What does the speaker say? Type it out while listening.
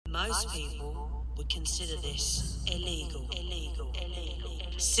Most people would consider this illegal.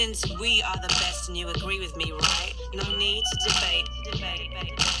 Since we are the best and you agree with me, right? No need to debate.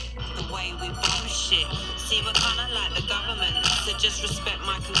 The way we bomb shit. See, we're kinda like the government, so just respect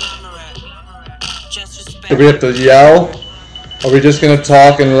my conglomerate. Just respect. Do we have to yell? Or are we just gonna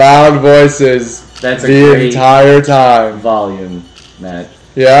talk in loud voices the entire time? Volume, Matt.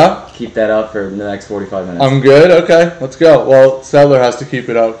 Yeah? Keep that up for the next 45 minutes. I'm good? Okay, let's go. Well, Sadler has to keep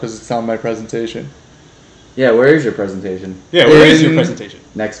it up because it's on my presentation. Yeah, where is your presentation? Yeah, where is your presentation?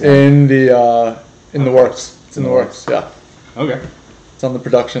 Next one. In the works. It's in the works, yeah. Okay. It's on the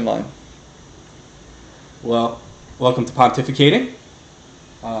production line. Well, welcome to Pontificating.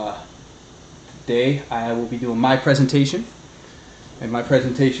 Today I will be doing my presentation. And my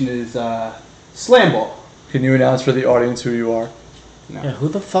presentation is Slam Ball. Can you announce for the audience who you are? No. Yeah, who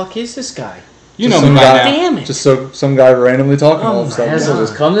the fuck is this guy? You Just know me some by guy- now. Damn it. Just some guy randomly talking all of a sudden. Hazel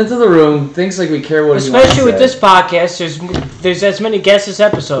just comes into the room, thinks like we care what he wants to Especially with say. this podcast, there's as many guests as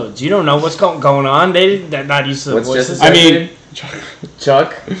episodes. You don't know what's going on. They're not used to the What's voices. just I mean,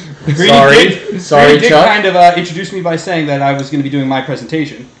 Chuck. Grady Sorry, did Chuck. kind of introduce me by saying that I was going to be doing my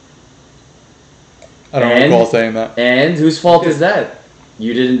presentation. I don't And- recall saying that. And whose fault is that?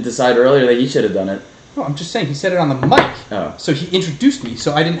 You didn't decide earlier that he should have done it. No, I'm just saying he said it on the mic. Oh. So he introduced me,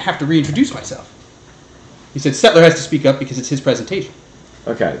 so I didn't have to reintroduce myself. He said Settler has to speak up because it's his presentation.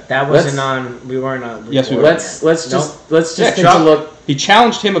 Okay. That wasn't on. We weren't on. Yes, we were. Let's just Yeah, take a look. He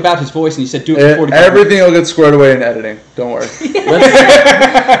challenged him about his voice, and he said, "Do it for 45 Everything will get squared away in editing. Don't worry.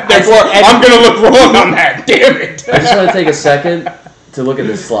 Therefore, I'm going to look wrong on that. Damn it! I just want to take a second to look at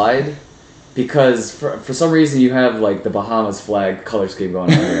this slide because for some reason you have like the Bahamas flag color scheme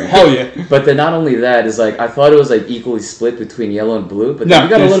going on here. Hell yeah! But then not only that is like I thought it was like equally split between yellow and blue, but No, then you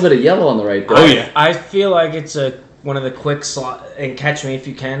got a there's- little bit of yellow on the right there. Oh yeah. I feel like it's one of the quick and catch me if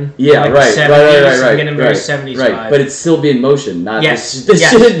you can. Yeah, like right, the 70s, right. I'm getting very 70s right. vibe. But it's still being motion, not yes, this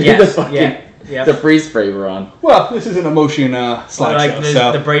shouldn't be yes, the fucking yeah. the freeze frame we're on. Well, this is an emotion slideshow. Like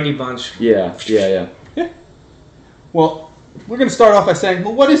So, the Brady Bunch. Yeah. well, we're going to start off by saying,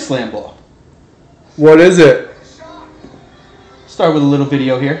 well, what is Slam Ball? What is it? Start with a little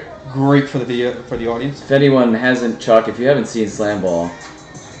video here. Great for the audience. If anyone hasn't, Chuck, if you haven't seen Slam Ball,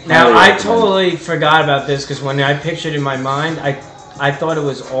 Now, highly I recommend. totally forgot about this because when I pictured in my mind, I thought it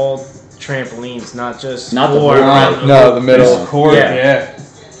was all trampolines, not just Not the four whole around thing. No, the middle. This court, Yeah. yeah.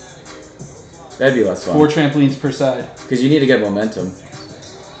 That'd be less 4 fun trampolines per side. because you need to get momentum.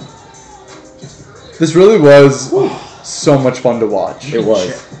 This really was so much fun to watch. It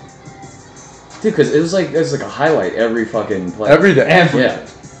was, dude, because it was like a highlight every fucking play. Every day. Yeah.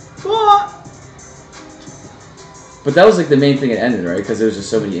 But that was like the main thing it ended, right? Because there was just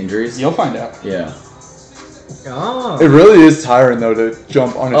so many injuries. You'll find out. Yeah. Oh. It really is tiring though to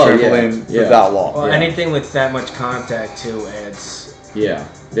jump on a Oh, yeah, trampoline for yeah. that long. Well, Yeah. anything with that much contact too adds. Yeah.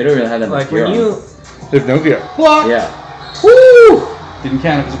 They don't really have that much Like gear when on. you. They have no gear. Block! Yeah. Woo! Didn't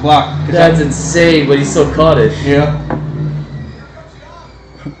count it as a block. Good That's job. insane, but he still caught it. Yeah.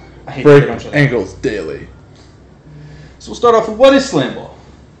 I hate Break that bunch of ankles daily. So we'll start off with what is Slam Ball?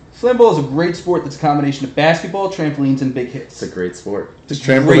 Slam Ball is a great sport that's a combination of basketball, trampolines, and big hits. It's a great sport. Is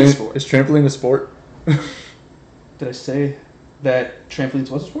Great trampoline sport. is trampoline a sport? Did I say that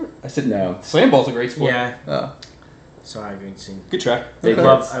trampolines was a sport? I said No. Slam Ball's a great sport. Yeah. Oh. Sorry, Green Scene. Good try. Big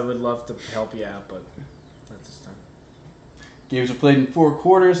Okay. hits. I would love to help you out, but not this time. Games are played in 4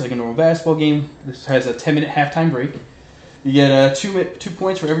 quarters, like a normal basketball game. This has a 10-minute halftime break. You get 2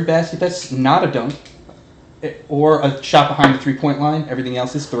 points for every basket that's not a dunk, or a shot behind the 3-point line. Everything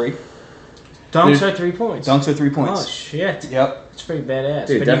else is 3. Dunks are 3 points. Dunks are 3 points. Oh shit. Yep. It's pretty badass.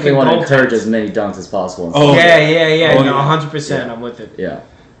 Dude, But definitely you can want to goal encourage count. as many dunks as possible. in Oh, soccer. Yeah. Oh, No, yeah. 100%. Yeah. I'm with it. Yeah.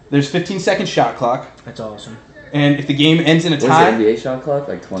 There's 15-second shot clock, That's awesome. and if the game ends in a What is tie, the NBA shot clock?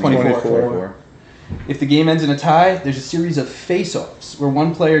 Like 24. If the game ends in a tie, there's a series of face-offs where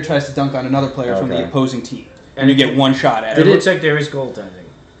one player tries to dunk on another player from the Okay. opposing team, and you get 1 shot at It it. looks like there is goaltending.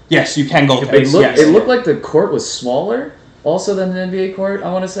 Yes, you can go. It looked, Yes. it looked like the court was smaller also than the NBA court,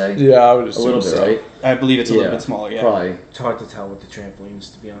 I want to say. Yeah, I would A assume little bit, so. right? I believe it's a little bit smaller. Yeah. Probably. It's hard to tell with the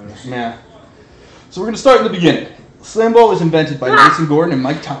trampolines, to be honest. Yeah. So we're going to start in the beginning. Slam Ball was invented by Mason Gordon and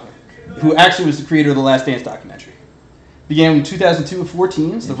Mike Tomlin, who actually was the creator of the Last Dance documentary. Began in 2002 with 4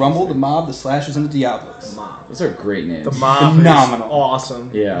 teams: the Rumble, the Mob, the Slashers, and the Diablos. Mob. Those are great names. The mob Phenomenal. is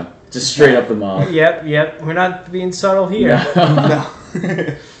awesome. Yeah. Just straight up the mob. Yep. We're not being subtle here. No.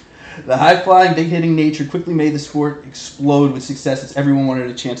 No. The high-flying, big-hitting nature quickly made the sport explode with success as everyone wanted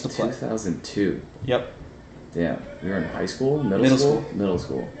a chance to play. 2002. Yep. Damn. We were in high school? Middle Middle school? school. Middle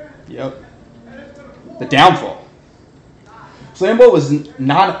school. Yep. The downfall. Slam Ball was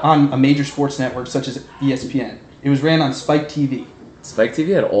not on a major sports network such as ESPN. It was ran on Spike TV. Spike TV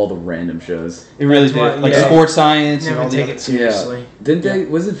had all the random shows. It really That's did. what- Like yeah. Sports Science and Never all the take other it seriously. Didn't they?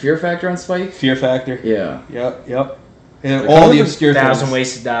 Wasn't Fear Factor on Spike? Fear Factor. Yeah. Yep. And Like, all how the was obscure 1,000 things.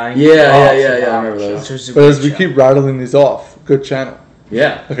 Ways to Die. Yeah. I wow. remember those. Which was a But as great we show. keep rattling these off, good channel.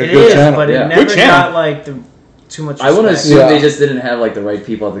 Yeah. Like a It good is, channel. but it Yeah. never Good channel. got like too much. I want to respect. assume Yeah. they just didn't have like the right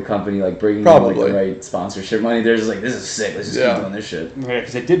people at the company, like bringing them like Probably. the right sponsorship money. They're just like, this is sick. Let's just Yeah. keep doing this shit. Yeah,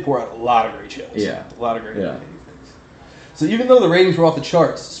 because they did pour out a lot of great shows. Yeah. A lot of great Yeah. entertaining things. So even though the ratings were off the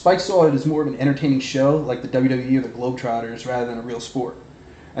charts, Spike saw it as more of an entertaining show, like the WWE or the Globetrotters, rather than a real sport.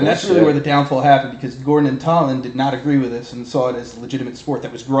 And that's really Bullshit. where the downfall happened, because Gordon and Tollin did not agree with this and saw it as a legitimate sport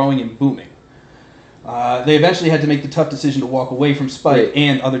that was growing and booming. They eventually had to make the tough decision to walk away from Spike Wait.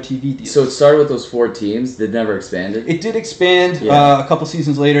 and other TV deals. So it started with those 4 teams. They never expanded. It did expand. Yeah. A couple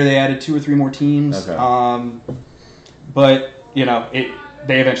seasons later, they added 2 or 3 more teams. Okay. But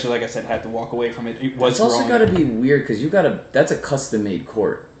they eventually, like I said, had to walk away from it. It was It's also growing. got to be weird because that's a custom made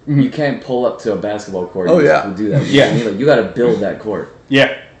court. Mhm. You can't pull up to a basketball court. Oh, and yeah. do that. Yeah. You know what I mean? Like, you got to build that court.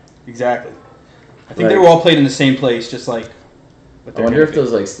 Yeah, exactly. I think they Right. were all played in the same place, just like. what I they're wonder if gonna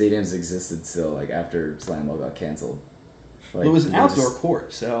those like stadiums existed still, like after Slam Ball got canceled. do. Like, It was an they were outdoor just-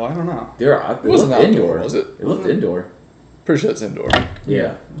 court, so I don't know. They were. It wasn't looked outdoor, indoor. was it? It looked indoor. Pretty sure it's indoor.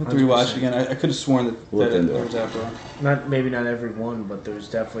 Yeah. I'll have to rewatch it again. I could have sworn that Looked it indoor. was outdoor. Maybe not every one, but there was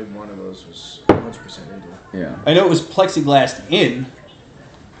definitely one of those was 100% indoor. Yeah. I know it was plexiglassed in,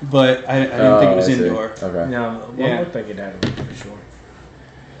 but I didn't think it was I see. indoor. Okay. No, one Yeah. looked like it had to be for sure.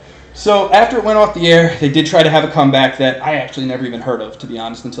 So after it went off the air, they did try to have a comeback that I actually never even heard of, to be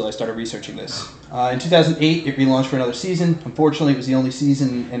honest, until I started researching this. In 2008, it relaunched for another season. Unfortunately, it was the only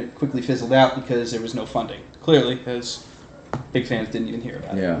season, and it quickly fizzled out because there was no funding. Clearly, because big fans didn't even hear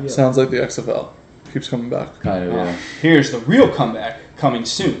about it. Yeah. Yeah. Sounds like the XFL. Keeps coming back. Kind of. Yeah. Here's the real comeback coming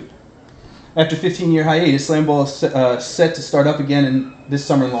soon. After 15-year hiatus, Slam Ball is set to start up again this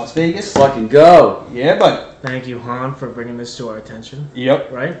summer in Las Vegas. Fucking go. Yeah, buddy. Thank you, Han, for bringing this to our attention.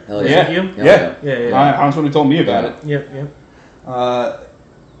 Yep. Right? Hell Was yeah. it you? Hell Yeah. Yeah. Hans one who told me about it. Yep.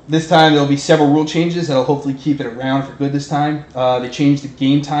 This time there'll be several rule changes that'll hopefully keep it around for good this time. They changed the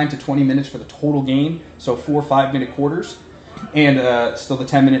game time to 20 minutes for the total game, so 4 5-minute quarters, and still the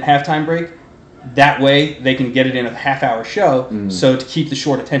 10-minute halftime break. That way they can get it in a half-hour show, so to keep the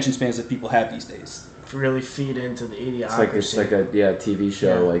short attention spans that people have these days. Really feed into the idiocracy. It's like a TV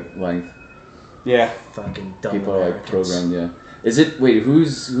show Yeah. like length. Yeah. fucking dumb People are like Americans. programmed. Yeah. Is it? Wait, who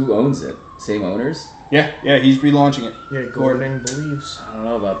owns it? Same owners? Yeah, he's relaunching it. Yeah, Gordon believes. I don't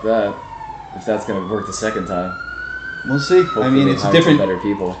know about that. If that's gonna work the second time. We'll see. Hopefully I mean, they it's a hire some different. better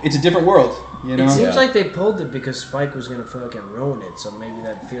people. It's a different world, you know. It seems Yeah. like they pulled it because Spike was gonna fucking ruin it, so maybe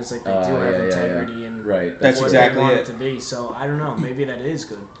that feels like they do have Yeah. integrity and Right. That's what exactly they want it. it to be. So I don't know. Maybe that is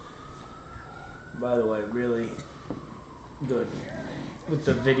good. By the way, really good with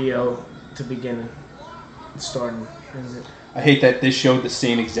the video to begin starting. Is it? I hate that they showed the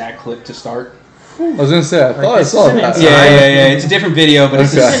same exact clip to start. I was gonna say, I thought I this saw isn't that. inside. Yeah. It's a different video, but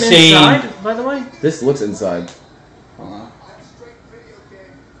it's the Okay. Is it same. inside, by the way? This looks inside.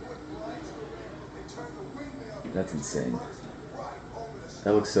 That's insane.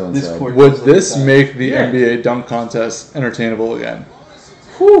 That looks so This inside. court- Would this Inside. make the Yeah. NBA dunk contest entertainable again?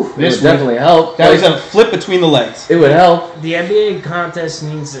 Whew, it This would definitely help. That Like, was a flip between the legs. it would help. The NBA contest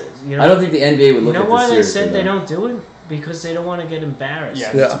needs, you know. I don't think the NBA would You look know at why this they seriously. said they though. don't do it? Because they don't want to get embarrassed. Yeah.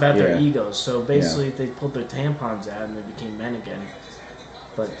 It's Yeah. about their Yeah. egos. So basically, they pulled their tampons out and they became men again.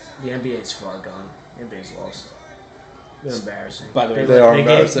 But the NBA's far gone. The NBA's lost. They're embarrassing. By the way, They are Gave,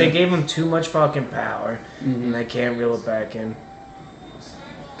 embarrassing. they gave them too much fucking power, and they can't reel it back in.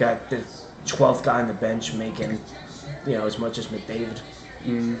 Got the 12th guy on the bench making, as much as McDavid.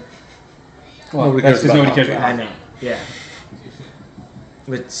 Well, Nobody that's cares because about nobody cares hockey. about I hockey. know. Yeah.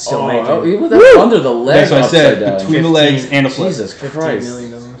 But still Oh, making even that under the leg. That's what I upside said. down. Between the legs and a flip. Jesus $15 Christ.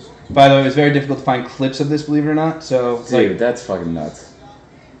 million. By the way, it was very difficult to find clips of this, believe it or not. So, Dude, that's fucking nuts.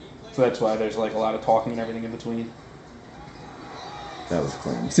 so that's why there's like a lot of talking and everything in between. That was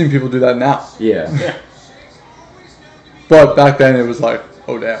clean. I've seen people do that now. Yeah. But back then it was like,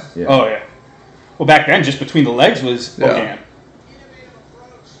 oh damn. Yeah. Oh yeah. Well, back then, just between the legs was Yeah. damn.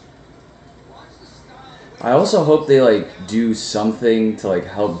 I also hope they do something to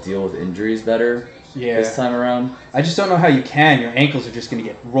help deal with injuries better Yeah. this time around. I just don't know how you can. Your ankles are just gonna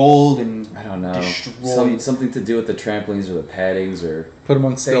get rolled and I don't know. destroyed. Something to do with the trampolines or the paddings or Put them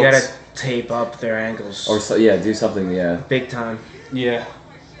on They stilts. gotta tape up their ankles. do something. Yeah. Big time. Yeah.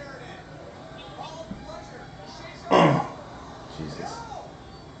 Jesus.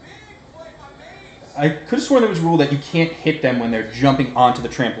 I could have sworn there was a rule that you can't hit them when they're jumping onto the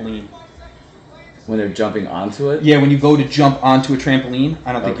trampoline. When they're jumping onto it? Yeah, when you go to jump onto a trampoline,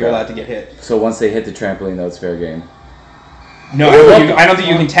 I don't think you're allowed to get hit. So once they hit the trampoline, that's fair game. No, I don't think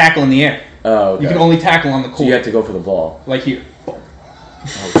you can tackle in the air. Oh, okay. You can only tackle on the court. So you have to go for the ball. Like here.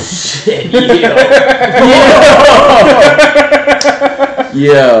 Oh, shit.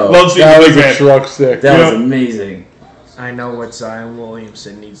 Yo. That was a truck stick. That was amazing. I know what Zion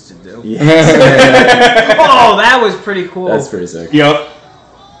Williamson needs to do. Yes. Oh, that was pretty cool. That's pretty sick. Yep.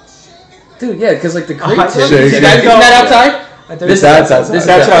 Dude, yeah, because like the creativity. Isn't that outside? This is outside. That's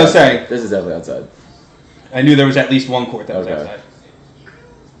what I was saying. This is definitely outside. I knew there was at least one court that was outside.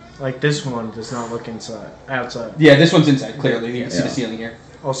 Like this one does not look outside. Yeah, this one's inside, clearly. You can see Yeah. the ceiling here.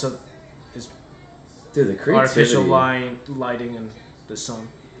 Also, is Dude, the creativity. artificial lighting and the sun.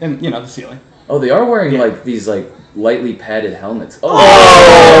 And, the ceiling. Oh, they are wearing like these like lightly padded helmets. Oh!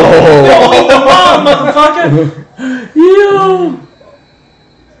 Motherfucker! Yo!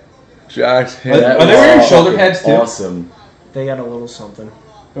 Jack's Are they wearing shoulder pads too? Awesome. They got a little something.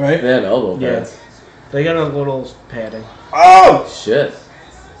 Right? They have elbow pads. They got a little padding. Oh! Shit.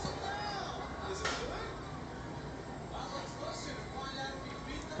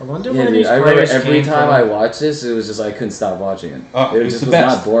 I wonder Yeah, where dude, these I remember players every came time from. I watched this, it was just I couldn't stop watching it. Oh, it was just the was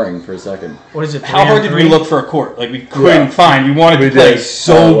best. not boring for a second. What is it? How hard did we 3-on-3? look for a court? Like, we couldn't find. We wanted to We play did.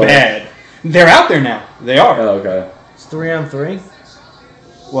 so wow. bad. They're out there now. They are. Oh, okay. It's 3-on-3.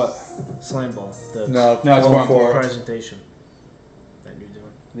 What? Slam ball. The No, No, it's 4-on-4. presentation that you're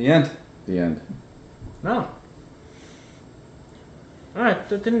doing. The end. The end. No. Alright,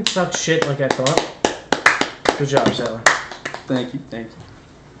 that didn't suck shit like I thought. Good job, Sailor. Thank you.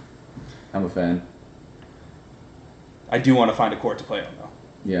 I'm a fan. I do want to find a court to play on, though.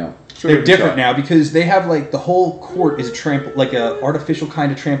 Yeah. They're different now because they have, like, the whole court is like a artificial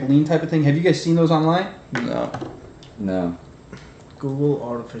kind of trampoline type of thing. Have you guys seen those online? No. No. Google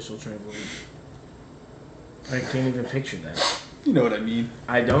artificial trampoline. I can't even picture that. You know what I mean.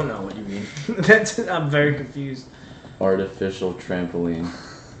 I don't know what you mean. I'm very confused. Artificial trampoline.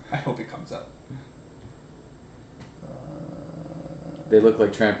 I hope it comes up. They look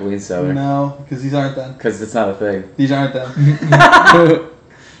like trampolines, Sailor. No, because these aren't them. Because it's not a thing. These aren't them.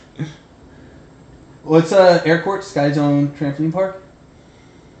 What's Air Court Sky Zone Trampoline Park?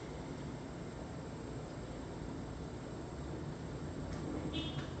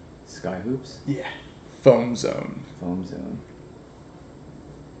 Sky hoops? Yeah. Foam zone. Foam zone.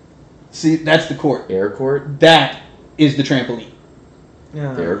 See, that's the court. Air court? That is the trampoline.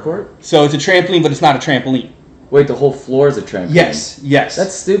 Yeah. The air court? So it's a trampoline, but it's not a trampoline. Wait, the whole floor is a trampoline? Yes.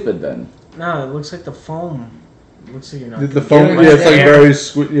 That's stupid then. No, it looks like the foam. It looks like you're not. The foam, Is yeah, it's there like air?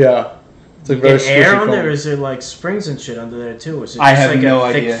 very yeah. It's like very Is there air squishy on there, foam. or is there like springs and shit under there too? Or is it just I have like no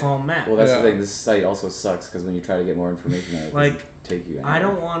a thick idea. foam mat? Well, that's Yeah. the thing. This site also sucks because when you try to get more information on it, it Like, doesn't take you I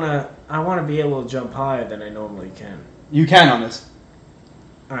anywhere. don't wanna. I wanna be able to jump higher than I normally can. You can on this.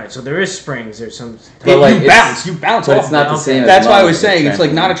 All right, so there is springs. There's some. But, like, you it's- bounce But off. it's not the Okay. same as That's why I mine, was it's a saying it's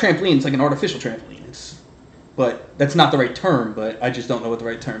like not a trampoline. trampoline. It's like an artificial trampoline. But that's not the right term. But I just don't know what the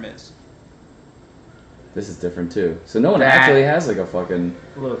right term is. This is different too. So no one That- actually has like a fucking...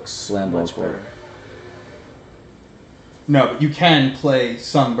 Looks Slam ball much court. better. No, but you can play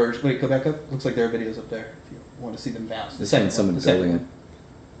some version. Wait, go back up. Looks like there are videos up there if you want to see them bounce. This ain't someone building it.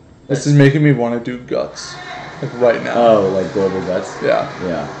 This is making me want to do guts, like right now. Oh, like global guts? Yeah.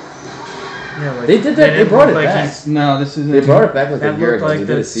 Yeah. Yeah, like, They did that. They didn't brought it look like back. he's- No, this isn't. They brought it back like That a year looked ago. like They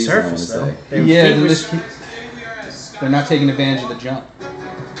did the a season, I want to surface, say. though. Their Yeah, feet was- they're not taking advantage of the jump.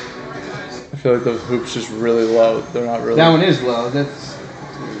 I feel like those hoops just really low. They're not really. That one is low. That's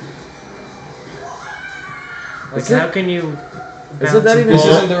Like, Is it- how can you? Is bounce it that a even this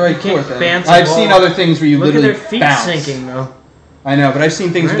ball? isn't the right You can't court. Then. bounce a I've ball. seen other things where you Look at literally their feet bounce. sinking though. I know, but I've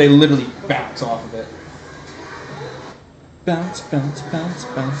seen things where Right. they literally bounce off of it. bounce, bounce, bounce,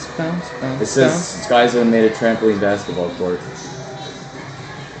 bounce, bounce, bounce. It says Sky Zone made a trampoline basketball court.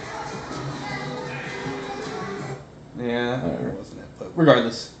 Yeah, Whatever. wasn't it? But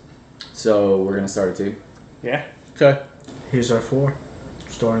regardless. So we're gonna start a team. Yeah. Okay. Here's our four.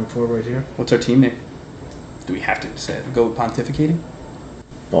 Starting four right here. What's our team name? Do we have to say it? Go with Pontificating?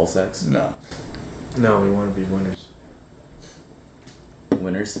 Ball sex. No. No, we want to be winners.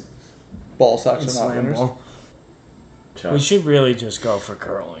 Winners. Ball sacks And are not slam winners. ball. Chuck. We should really just go for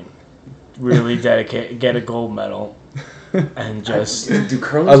curling. Really dedicate, get a gold medal, and just. Do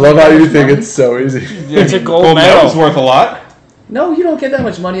curlers? I love how you think it's so easy. It's a gold medal. medal's worth a lot. No, you don't get that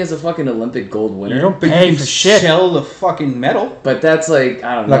much money as a fucking Olympic gold winner. You don't But pay you for can shit. sell the fucking medal. But that's like,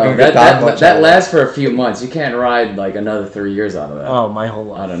 I don't Not know. gonna get that much out That of lasts for a few months. You can't ride like another 3 years out of that. Oh, my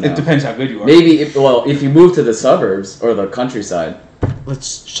whole I life. don't know. It depends how good you are. Maybe, if you move to the suburbs or the countryside.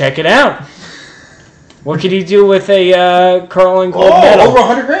 Let's check it out. What could he do with a curling gold medal? Over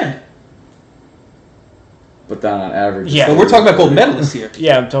 $100,000. But then on average... Yeah. But we're talking about gold medalists here.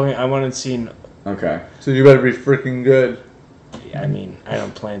 Yeah, I'm talking. I want to see. Okay. So you better be freaking good. I mean, I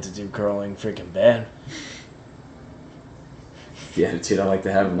don't plan to do curling freaking bad. The attitude I like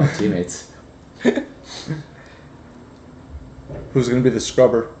to have with my teammates. Who's going to be the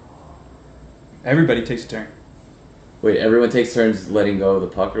scrubber? Everybody takes a turn. Wait, everyone takes turns letting go of the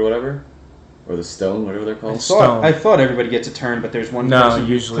puck or whatever? Or the stone, whatever they're called? Stone. I thought everybody gets a turn, but there's one No, person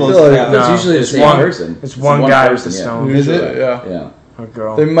who usually- closes I feel it like out. That's No, usually the it's same one- person. it's one guy with the stone. Is Usually. it? Yeah. Yeah. Or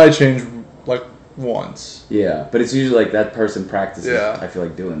girl. They might change like once. Yeah, but it's usually like that person practices, Yeah. I feel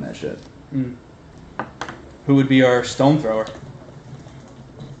like, doing that shit. Who would be our stone thrower?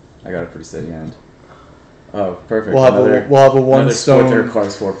 I got a pretty steady hand. Oh, perfect. We'll have a one another sport that stone.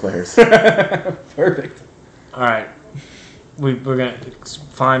 requires 4 players. Perfect. All right. We're gonna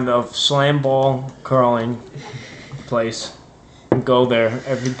find the slam ball curling place and go there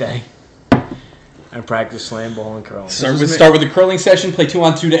every day and practice slam ball and curling. Start with the curling session, play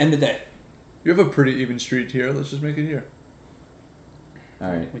 2-on-2 to end the day. You have a pretty even streak here. Let's just make it here.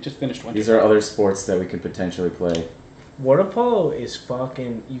 Alright. We just finished one. These are other sports that we could potentially play. Water polo is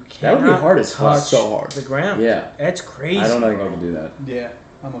fucking. You can't. That would be hard as fuck. touch So hard. the ground. Yeah. That's crazy. I don't know if bro. I can do that. Yeah,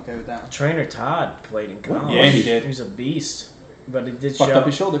 I'm okay with that. Trainer Todd played in college. Yeah, he did. He was a beast, but he did Fucked show up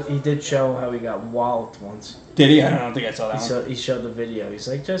his shoulder. He did show how he got walloped once. Did he? I don't think I saw that one. He showed the video. He's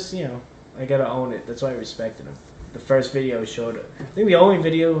like, just I gotta own it. That's why I respected him. The first video he showed. I think the only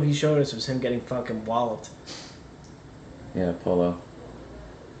video he showed us was him getting fucking walloped. Yeah, polo.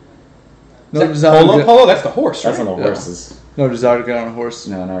 No Is that desire. polo? To Polo? That's the horse, That's right? on the Yeah. horses. no desire to get on a horse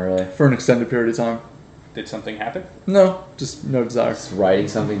No, not really. for an extended period of time. Did something happen? No, just no desire. Just riding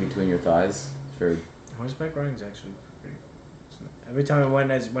something between your thighs. Sure. Horseback riding's actually pretty. Every time I went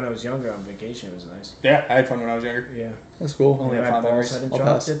when I was younger on vacation, it was nice. Yeah, I had fun when I was younger. Yeah. That's cool. Only My have fond balls memories. hadn't I'll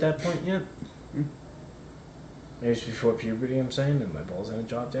dropped pass. at that point yet. Maybe it's before puberty, I'm saying, and my balls hadn't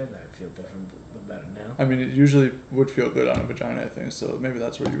dropped yet. I feel different about it now. I mean, it usually would feel good on a vagina, I think, so maybe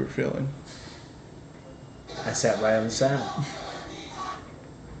that's what you were feeling. I sat right on the saddle.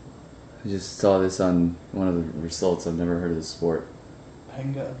 I just saw this on one of the results. I've never heard of this sport.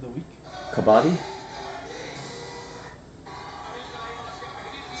 Penga of the week. Kabaddi?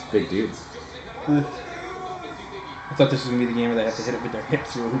 It's big dudes. I thought this was gonna be the game where they have to hit it with their hip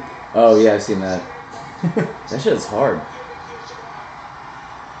through a hoop. Oh, yeah, I've seen that. That shit's hard.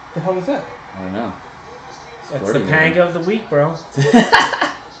 The hell is that? I don't know. That's Sporting the panga of the week, bro.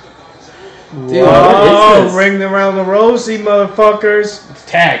 Dude, Oh, what is this? ring around the rosy, motherfuckers. It's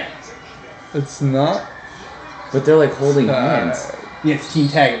tag. It's not. But they're like holding hands. Yeah, it's team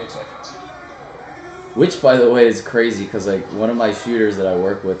tag. It looks like. Which, by the way, is crazy because like one of my shooters that I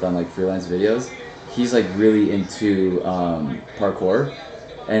work with on like freelance videos, he's like really into parkour,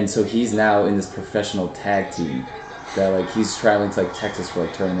 and so he's now in this professional tag team that like he's traveling to like Texas for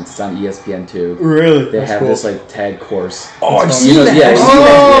like tournaments. It's on ESPN2. Really? They That's have cool. this like tag course. Oh, I've You seen know, that.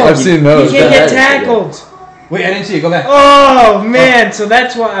 yeah, I've seen those. You can't get Yeah. tackled. Wait, I didn't see it. Go back. Oh, man. So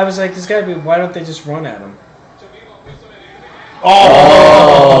that's why I was like, this guy, why don't they just run at him?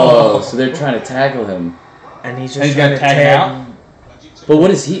 Oh, so they're trying to tackle him. And he's And just he's trying got to tagged tag out? But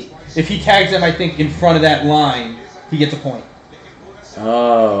what is he? If he tags them, I think in front of that line, he gets a point.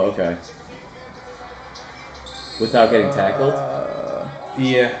 Oh, okay. Without getting tackled?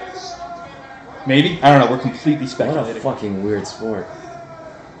 Yeah. Maybe? I don't know. We're completely What a speculating. fucking weird sport.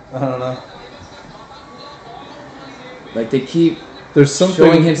 I don't know. Like they keep There's something.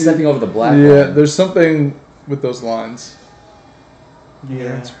 showing him stepping over the black Yeah, line. there's something with those lines. Yeah,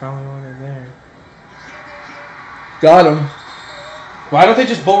 that's probably why they're there. Got him. Why don't they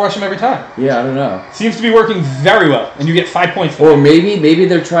just bull rush him every time? Yeah, I don't know. Seems to be working very well, and you get 5 points for Or it. maybe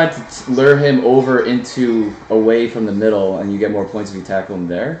they're trying to lure him over into away from the middle, and you get more points if you tackle him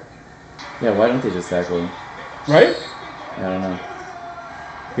there. Yeah, why don't they just tackle him? Right? I don't know.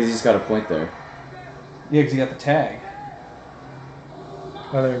 Because he's got a point there. Yeah, because he got the tag.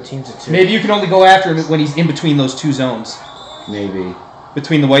 Well, they're in teams of two. Maybe you can only go after him when he's in between those two zones. Maybe.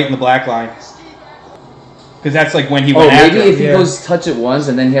 Between the white and the black line. Because that's like when he Oh, went after maybe him. if he yeah. goes touch it once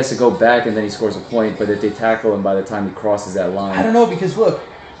and then he has to go back and then he scores a point, but if they tackle him by the time he crosses that line. I don't know, because look.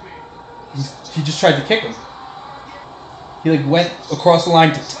 He just tried to kick him. He like went across the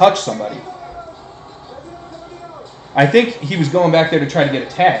line to touch somebody. I think he was going back there to try to get a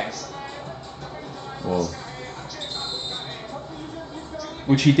tag, Whoa.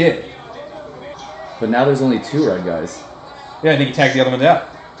 which he did. But now there's only 2 red guys. Yeah, I think he tagged the other one out.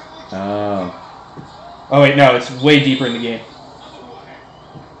 Oh. Oh wait, no, it's way deeper in the game.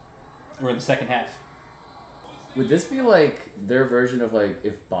 We're in the second half. Would this be like their version of like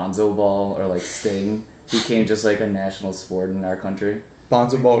if Bonzo Ball or like Sting became just like a national sport in our country?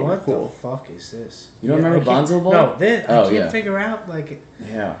 Bonzo Ball would What be cool. the fuck is this? You don't remember I can't- Bonzo Ball? No, I can't yeah. figure out, like,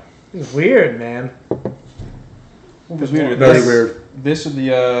 Yeah. it's weird, man. What was weird? Very This- weird. This or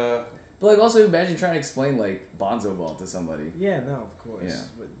the But like also imagine trying to explain like Bonzo Ball to somebody. Yeah, no, of course. Yeah.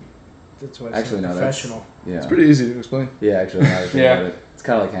 But that's why it's Actually, not no, professional. Yeah. It's pretty easy to explain. Yeah, actually, now that I think Yeah. about it. It's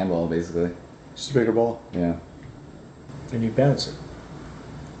kind of like handball, basically. Just a bigger ball. Yeah. And you bounce it.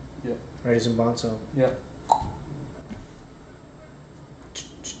 Yep. Raise and bounce on. yeah.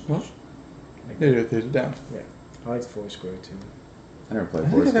 What? Yeah, you hit it down. I like Foursquare too. I never played I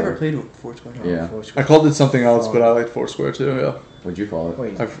think I've Foursquare. ever played with Foursquare. Yeah. Foursquare. I called it something else, Oh. but I liked Foursquare too. Yeah. What'd you call it?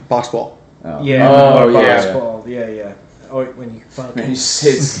 Wait. Box ball. Oh. Yeah, Oh, or yeah. basketball. Yeah. Oh, when you Man, fucking you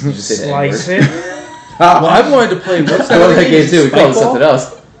say the slice N-word. it. Well, I wanted to play. What's I love that game too. We Spike called it ball? something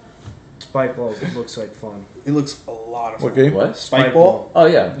else. Spike balls. It looks like fun. It looks a lot of What fun. game? What? Spike ball? Oh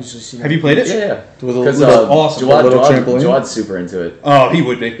yeah. Usually see Have you played it? Yeah. With a Because little, awesome. Jawad, Little trampoline? Jawad's super into it. Oh, he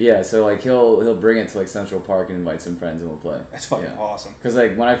would be. Yeah, so like he'll bring it to like Central Park and invite some friends and we'll play. That's fucking Yeah. awesome. Because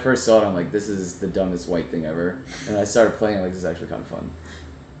like when I first saw it, I'm like, this is the dumbest white thing ever. And I started playing like this is actually kind of fun.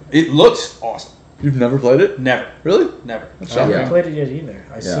 It looks awesome. You've never played it? Never. Really? Never. That's I shocking. haven't Yeah. played it yet either.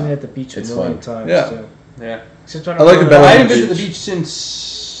 I've Yeah. seen it at the beach a It's million fun. times Yeah. too. Yeah. Except when I like it better I on haven't the been to the beach. beach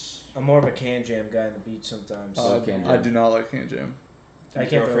since. I'm more of a can jam guy on the beach sometimes. Can I jam. do not like hand jam. I You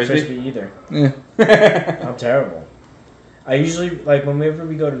can't throw throw a frisbee? frisbee either. Yeah. I'm terrible. I usually, like, whenever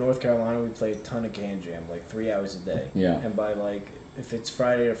we go to North Carolina, we play a ton of can jam, like 3 hours a day. Yeah. And by, like, if it's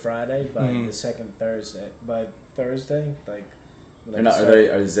Friday to Friday, by the second Thursday, like, They're not,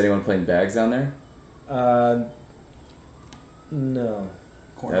 is anyone playing bags down there? No.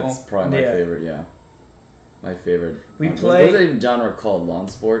 Cornhole. That's probably my Yeah. favorite, yeah. My favorite. We What play- was that even genre called? Lawn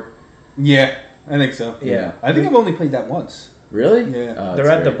sport? Yeah, I think so. Yeah. I think I've only played that once. Really? Yeah. Oh, They're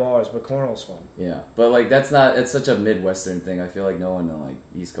that's at the great. bars, but cornhole's fun. Yeah. But like that's not it's such a Midwestern thing. I feel like no one in like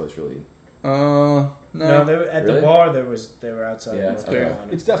East Coast really No, No. they were at Really? the bar. They were outside Yeah, of North okay.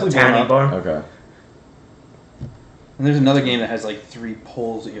 Carolina. It's definitely Tiny going up. bar. Okay. And there's another game that has like 3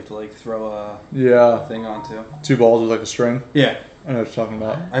 poles that you have to like throw a Yeah. thing onto. 2 balls with like a string. Yeah, I know what you're talking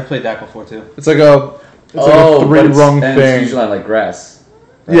about. I played that before too. It's like a but 3-rung and It's thing. usually on like grass.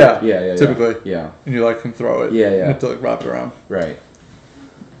 right? Yeah. Yeah. Typically. Yeah. And you like can throw it. Yeah, yeah. You have to like wrap it around. Right.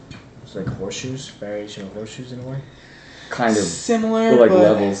 It's like horseshoes, variation of horseshoes in a way. Kind of. Similar, But like but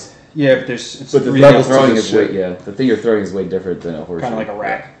levels. yeah, but there's it's But the three thing you're levels to throwing this is way shit. yeah. The thing you're throwing is way different than a horseshoe. kind of like a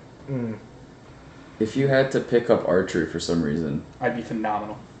rack. If you had to pick up archery for some reason, I'd be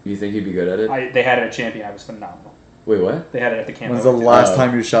phenomenal. you think you'd be good at it? They had it at Champion. I was phenomenal. Wait, what? They had it at the camp. When's I the went last Oh.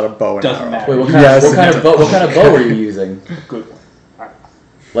 time you shot a bow and Doesn't arrow? matter. Wait, what kind, Yes, what kind it of bow? What kind of bow were you using? to. Good one.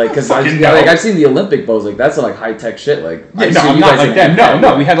 Like, because Fucking like no. I've seen the Olympic bows. Like that's some, like high tech shit. Like Yeah, I've no, seen I'm you not guys like in that. No, Japan.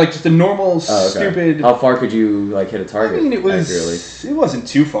 no, we had like just a normal, Oh, okay. stupid. How far could you like hit a I target? mean, it was. accurately? It wasn't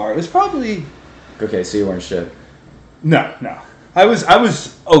too far. It was probably. Okay, so you weren't shit. No. I was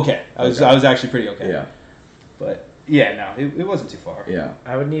okay. I was actually pretty okay. Yeah, But yeah, no, it wasn't too far. yeah.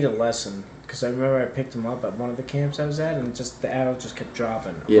 I would need a lesson because I remember I picked them up at one of the camps I was at, and just the arrow just kept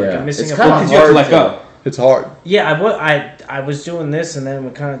dropping. I'm Yeah. like, I'm missing It's a kinda button. Because you have to let hard go. It's hard. Yeah, I was doing this, and then it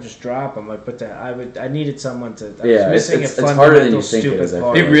would kind of just drop. I'm like, but I needed someone to. I Yeah, was missing it's a harder than fundamental you think it stupid is, I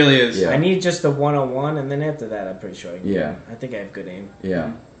part. feel It really is. Yeah. I need just the 101, and then after that, I'm pretty sure I can. Yeah. I think I have good aim.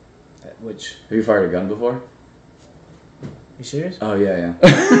 Yeah. Which Have you fired a gun before? you serious? Oh yeah.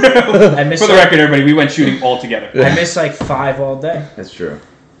 I missed. For the like, record, everybody, we went shooting all together. I missed like 5 all day. That's true.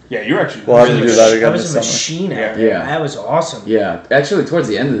 Yeah, you're actually. We'll have to really do good. that again I was this a summer. machine Yeah. out there. Yeah. That was awesome. Yeah. Actually, towards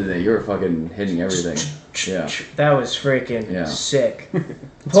the end of the day, you were fucking hitting everything. Yeah. That was freaking Yeah. sick.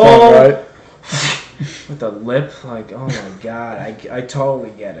 It's fun, right? With the lip, like, oh my god, I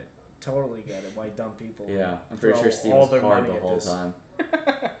totally get it. Totally get it. Why dumb people? Yeah. I'm pretty throw sure Steve all was their hard money the at whole this. time.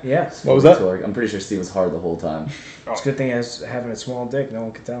 Yeah, What was that? I'm pretty sure Steve was hard the whole time. it's a good thing as having a small dick, no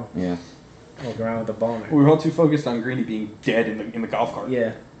one could tell. Yeah. Walk around with a boner. We were all too focused on Greeny being dead in the golf cart.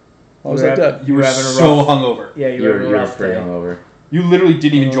 Yeah. Why was You were that at- dead? You were having a so rough- hungover. Yeah, you You were were having a rough pretty day. hungover. You literally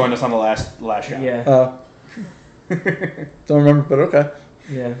didn't even join us on the last shot. Yeah, Don't remember, but okay.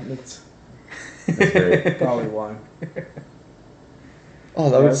 yeah, that's That's great. probably why. Oh,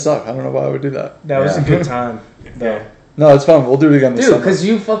 that would suck. I don't know why I would do that. That was a Yeah. good time, though. Yeah. No, it's fun. We'll do it again this Dude, summer. because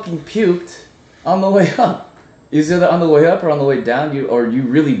you fucking puked on the way up. Is it on the way up or on the way down? You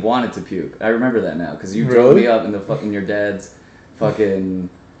really wanted to puke? I remember that now because you drove me up in your dad's fucking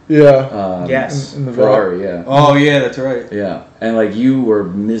yes in the Ferrari. Yeah. Oh yeah, that's right. Yeah, and like you were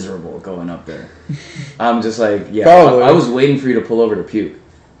miserable going up there. I'm just like Probably. I was waiting for you to pull over to puke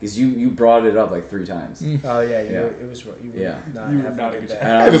because you brought it up like 3 times. Oh yeah, Yeah. It was you were Yeah. not You were having not a a good good day.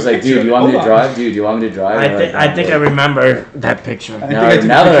 And I was just like, dude, you want me to drive? Dude, you want me to drive? I think I remember that picture. I Now- think I took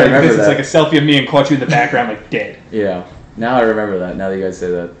now a that I picture like remember this, that- it's like a selfie of me and caught you in the background like dead. Yeah. Now I remember that. Now that you guys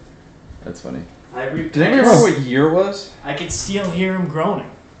say that, that's funny. Does anyone remember what year it was? I could still hear him groaning.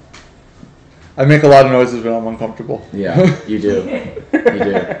 I make a lot of noises when I'm uncomfortable. Yeah, you do. You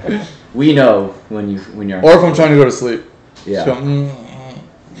do. We know when you're. Or if I'm trying to go to sleep. Yeah. Just go,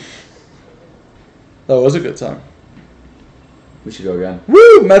 That was a good time. We should go again.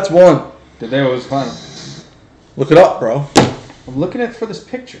 Woo! Mets won. Did they always final? Look it up, bro. I'm looking at for this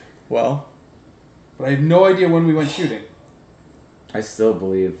picture, Well, but I have no idea when we went shooting. I still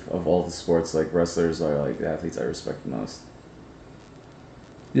believe of all the sports, like wrestlers are like the athletes I respect the most.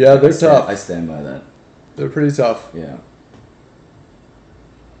 yeah, they're tough. I stand by that. They're pretty tough. Yeah.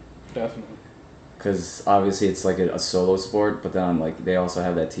 Definitely. Because obviously it's like a solo sport, but then like they also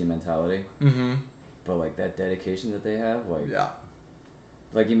have that team mentality. Mm-hmm. But like that dedication that they have, like Yeah.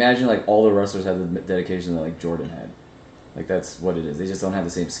 like imagine like all the wrestlers have the dedication that like Jordan had. Like that's what it is. They just don't have the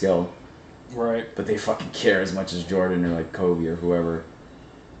same skill, Right. but they fucking care as much as Jordan or like Kobe or whoever.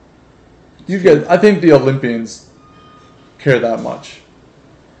 I think the Olympians care that much.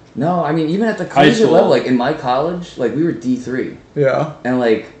 No, I mean even at the High collegiate school. level, like in my college, like we were D3, Yeah. and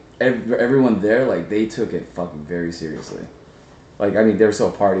like everyone there, like they took it fucking very seriously. Like I mean they were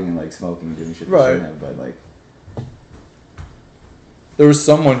still partying and like smoking and doing shit they Right. shouldn't have, but like There was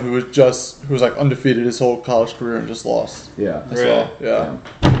someone who was like undefeated his whole college career and just lost. yeah, As well. Yeah.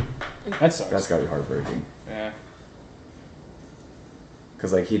 That sucks. that's gotta be heartbreaking. Yeah.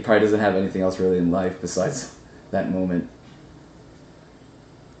 Because like he probably doesn't have anything else really in life besides that moment.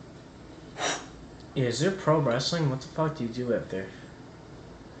 Is there pro wrestling? What the fuck do you do up there?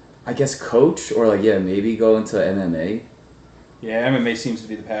 I guess coach or like maybe go into MMA. Yeah, MMA seems to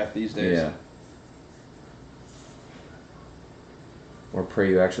be the path these days. Yeah. Or pray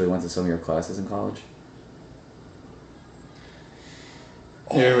you actually went to some of your classes in college.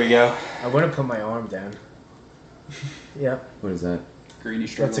 Here we go. I wouldn't put my arm down. Yep, What is that? Greeny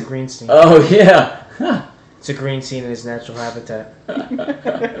struggle. that's a green scene. Oh yeah. It's a green scene in its natural habitat.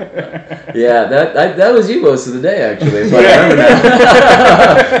 Yeah, that was you most of the day actually. But I remember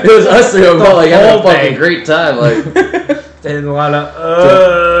that. It was us three about like having a whole fucking day. great time. Like And a lot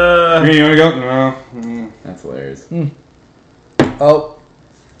of Greeny, you want to go? No. Mm. that's hilarious. Oh,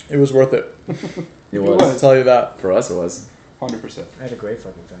 it was worth it. It I'll was tell you that. for us. It was. 100%. I had a great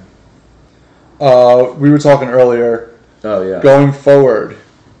fucking time. We were talking earlier. Oh yeah. Going forward,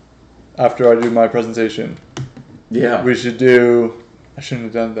 after I do my presentation, Yeah. we should do. I shouldn't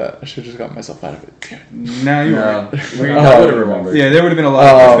have done that. I should have just got myself out of it. Damn it. No, you No, weren't. I would have remembered. Yeah, there would have been a lot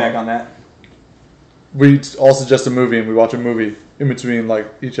of pushback on that. We all suggest a movie and we watch a movie in between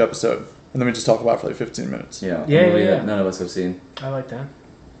like each episode, and then we just talk about it for like 15 minutes. Yeah. Yeah, a movie yeah. that none of us have seen. I like that.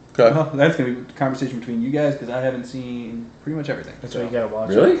 Okay. Well, that's going to be a conversation between you guys because I haven't seen pretty much everything. That's So. why you gotta watch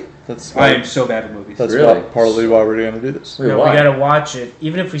it. Really? That's I am so bad with movies. That's Really? partly why we're gonna do this. Wait, No, why? we gotta watch it.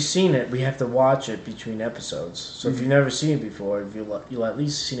 Even if we've seen it, we have to watch it between episodes. So if you've never seen it before, you'll at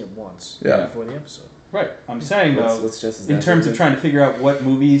least seen it once Yeah. before the episode. Right. I'm saying, though, What's Jess's in answer terms of again? trying to figure out what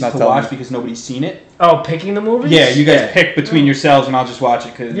movies Not to telling watch me. because nobody's seen it. Oh, picking the movies? Yeah, you guys pick between yourselves and I'll just watch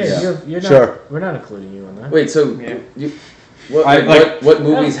it because... Yeah, Yeah. You're not. Sure. We're not including you on that. Wait, so Yeah. you, I- what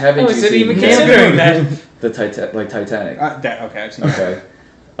movies haven't you seen? even Yeah. considering that. The Titanic. okay, I've seen it. Okay.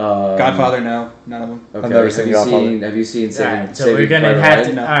 Godfather, no. None of them. Okay. I've never have seen you Godfather. seen? Have you seen Saving? Alright, so Saving we're gonna Private have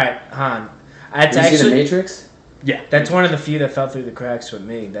Ryan? to. Alright, Han. That's Have you seen The actually. Matrix? Yeah. That's one of the few that fell through the cracks with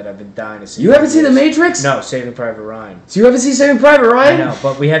me that I've been dying to see. You for haven't seen The years. Matrix? No, Saving Private Ryan. So you haven't seen Saving Private I Ryan? know,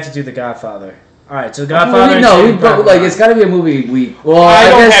 but we had to do The Godfather. Alright, so Well, Godfather. and no, Saving but Private like Ryan. it's got to be a movie we. Well, I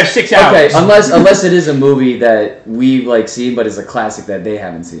don't guess, have 6 Okay, hours. unless it is a movie that we've like seen, but it's a classic that they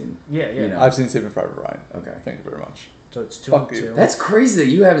haven't seen. Yeah, yeah. You know. I've seen Saving Private Ryan. Okay. Thank you very much. So it's 2 Fuck and you. 2. That's crazy that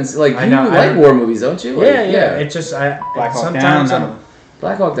you haven't seen. Like I you know, I like don't- war movies, don't you? Like, yeah. It's just Black Hawk Down, sometimes none I'm- of them.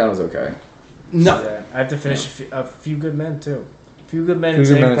 Black Hawk Down was okay. No. Yeah, I have to finish a few Good Men too. A Few Good Men Few and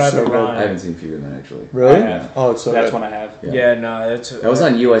Good Saving Men is so Private good. I Ryan. haven't seen Few Good Men actually. Really? I have. Oh, it's so That's good. one I have. Yeah, no, that's That was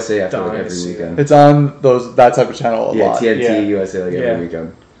on USA after like Dying to every see weekend. It's on that type of channel a Yeah, lot. TNT Yeah. USA like Yeah. every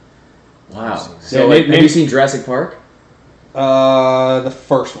weekend. Wow. Yeah, So like, have maybe- you seen Jurassic Park? The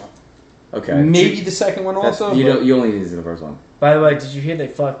first one. Okay. Maybe the second one That's- also. you but- don't. You only need to see the first one. By the way, did you hear they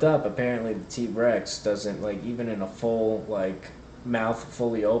fucked up? Apparently, the T-Rex doesn't even in a full mouth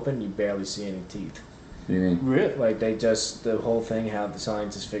fully open, you barely see any teeth. What do you mean? Really? The whole thing, how the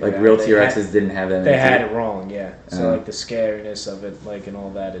scientists figured out. Real T-Rexes didn't have that. They had it wrong, yeah. So the scariness of it, and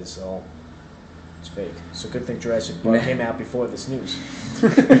all that is all. It's fake. So good thing Jurassic Park came out before this news.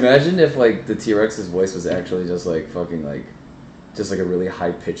 Imagine if the T-Rex's voice was actually just just a really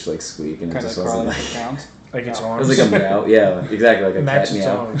high pitched squeak, and it just wasn't sounds. Like its It arms. was like a meow. Yeah, exactly, like a Match cat its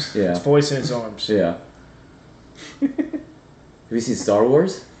meow. arms. Yeah. Its voice in its arms. Yeah. Have you seen Star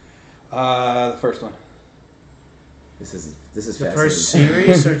Wars? The first one. This is The fascinating. first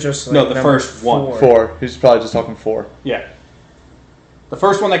series or just No, the first one. 4. He's probably just talking 4. Yeah. The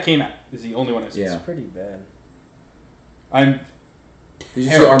first one that came out is the only one I've seen. Yeah. It's pretty bad. Did you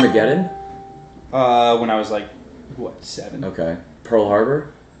see Armageddon? When I was 7? Okay. Pearl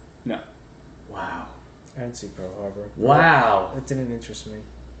Harbor? No. Wow. I didn't see Pearl Harbor. Wow. It didn't interest me.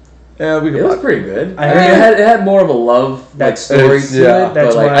 Yeah, we It could. was pretty good. I I mean, it had more of a love story It's- to yeah. it,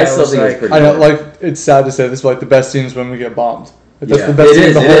 That's but why I I still was think it's like- pretty I know, good. it's sad to say this, but the best scene is when we get bombed. That's Yeah. the best scene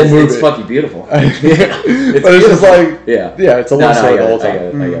in the whole movie. It's fucking beautiful. But it's just Yeah. yeah, it's a love story the whole I time. get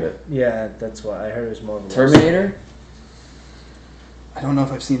it. I get it. Yeah, that's why I heard it was more of a Terminator? I don't know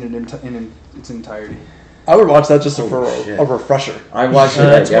if I've seen it in its entirety. I would watch that just for shit. a refresher. I watch it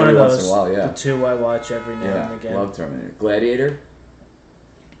That's one every of once those. in a while, yeah. The two I watch every now and Yeah, again. love Terminator. Gladiator?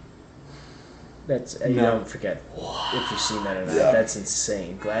 That's you No. don't forget if you've seen that or not. Yeah. That's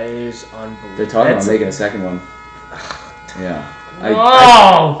insane. Gladiator's unbelievable. They're talking That's about making a second one. Yeah.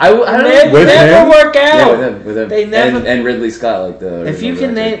 No! I don't They know. With never him? work out. Yeah, with him. They never- And Ridley Scott, the If you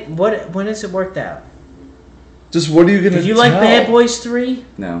original can director. name when has it worked out? Just what are you gonna? Did you like tell? Bad Boys 3?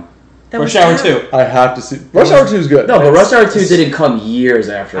 No. Rush Hour 2. I have to see. Rush Hour 2 is good. No, but Rush Hour 2 didn't come years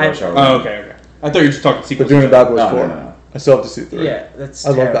after I- Rush Hour 1. Oh, okay. I thought you were just talking But sequels. doing Bad Boys No, 4. no. I still have to see 3. Yeah, that's. I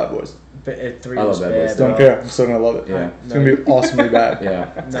love terrible. Bad Boys. But 3 I love was Bad bad. Boys. Don't bro. care. I'm still gonna love it. Yeah. It's gonna be awesomely bad. Yeah.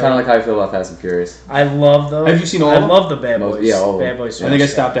 It's No. kind of like how I feel about Fast and Furious. I love those. Have you seen all I of them? love the Bad Most- Boys. yeah, all of Bad them. Boys. I think I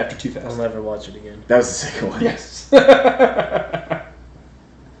first. stopped after Too I'll Fast. never watch it again. That was the second one. Yes.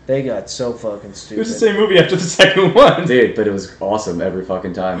 They got so fucking It stupid. was the same movie after the second one. Dude, but it was awesome every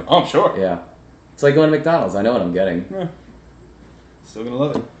fucking time. Oh, I'm sure. Yeah. It's like going to McDonald's. I know what I'm getting. Yeah. Still gonna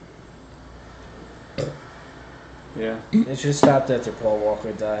love it. Yeah. It should have stopped after Paul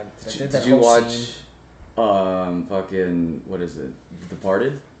Walker died. They did that Did you whole watch scene. fucking what is it?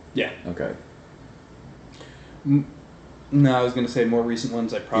 Departed? Yeah. Okay. No, I was gonna say more recent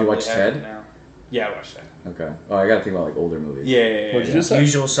ones. I probably watch have Ted? now. Yeah, I watched that. Okay. Oh, I gotta think about older movies. Yeah. What'd you just say?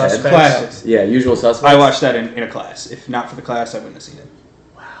 Usual Suspects. Classics. Yeah, Usual Suspects. I watched that in a class. If not for the class, I wouldn't have seen it.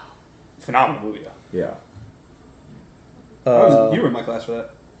 Wow. Phenomenal movie though. Yeah. You were in my class for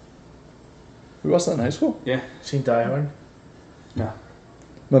that. We watched that in high school. Yeah. Seen Die Hard? No.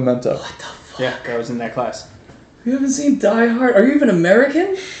 Memento. What the fuck? Yeah, I was in that class. You haven't seen Die Hard? Are you even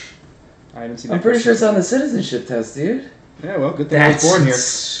American? I haven't seen. That I'm pretty first sure it's one. on the citizenship test, dude. Yeah, well, good thing I was born here.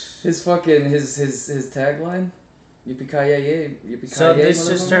 His fucking his tagline. Yippee-ki-yay, yippee-ki-yay. So this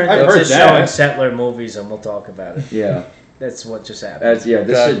just turned I've into heard that. showing settler movies, and we'll talk about it. Yeah. That's what just happened. That's this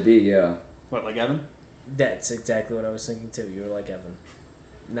Okay. should be, yeah. What, like Evan? That's exactly what I was thinking too. You were like Evan.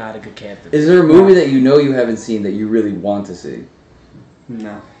 Not a good candidate. Is there a movie that you know you haven't seen that you really want to see?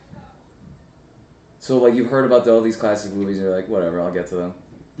 No. So like you've heard about all these classic movies and you're like, whatever, I'll get to them.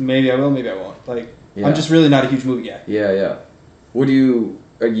 Maybe I will. Maybe I won't. Like, Yeah. I'm just really not a huge movie guy. Yeah, yeah. What do you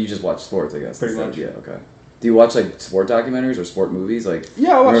you just watch sports, I guess. Pretty instead? much. Yeah, okay. Do you watch like sport documentaries or sport movies? Like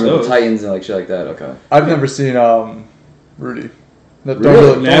Yeah, I watch Remember those. the Titans and like shit like that, okay. I've never seen Rudy. Don't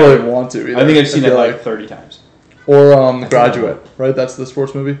Really? really want to either. I think I've seen it feel like 30 times. Or The Graduate, right? That's the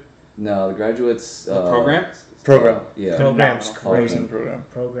sports movie? No, The Graduate's The Program? Program. Yeah. Program's Phenomenal. great. Amazing program.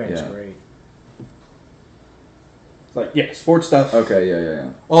 Program's Yeah. great. Like, yeah, sports stuff. Okay,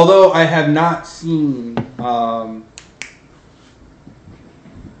 yeah. Although I have not seen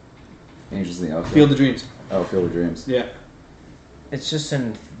Angels in the Outfield. Field of Dreams. Oh, Field of Dreams. Yeah. It's just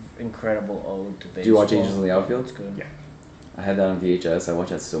an incredible ode to baseball. Do you watch Angels in the Outfield? It's good. Yeah. I had that on VHS. I watched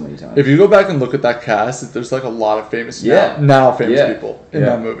that so many times. If you go back and look at that cast, there's like a lot of famous Yeah. now famous Yeah. people in Yeah.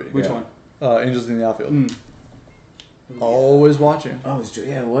 that movie. Which Yeah. one? Angels in the Outfield. Mm. Always watching. Oh,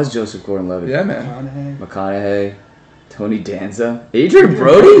 it was Joseph Gordon-Levitt. Yeah, man. McConaughey, Tony Danza, Adrian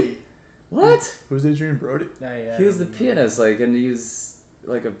Brody. What? Who's Adrian Brody? He was the pianist, and he was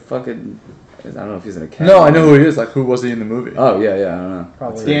like a fucking. I don't know if he's an academy. No, I know who he is. Like, who was he in the movie? Oh yeah, I don't know.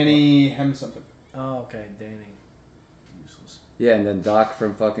 Probably. Danny Hem something. Oh, okay, Danny. Useless. Yeah, and then Doc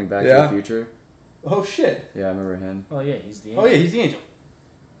from fucking Back to Yeah. the Future. Oh, shit. Yeah, I remember him. Oh yeah, he's the. Oh, yeah, he's the angel.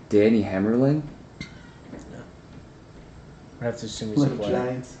 Danny Hammerling. I have to assume he's a Little player.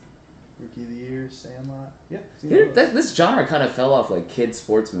 Giants, Rookie of the Year, Sandlot. Yeah. This genre kind of fell off like kid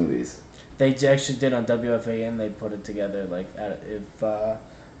sports movies. They actually did on WFAN. They put it together like if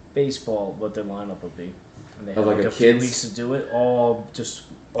baseball, what their lineup would be, and they had like like a a few kids- weeks to do it. All just.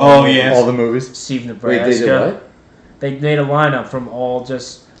 Oh, yeah. All the movies. Steve Wait, Nebraska. they did what? They made a lineup from all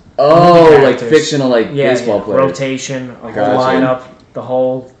just Oh, movie like characters. fictional baseball players. rotation, a whole Gotcha. lineup, the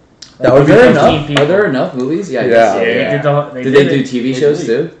whole. That would Are be there 15 enough? people. Are there enough movies? Yeah. I Yeah. guess so, Yeah, yeah. they did the. They Did they do it. TV shows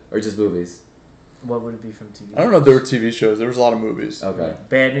too, or just movies? What would it be from TV? I don't know if there were TV shows. There was a lot of movies. Okay.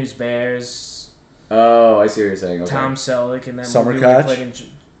 Bad News Bears, Oh, I see what you're saying. Okay. Tom Selleck, and then Summer movie we Catch? played in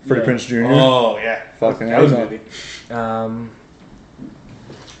Freddie Prinze Jr. Oh, yeah. Fucking that was a hell. movie.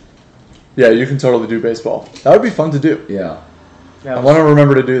 Yeah, you can totally do baseball. That would be fun to do. Yeah. that I was want to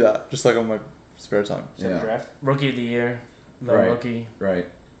remember to do that, just like on my spare time. Second Yeah. draft. Rookie of the Year, the Right. rookie. Right.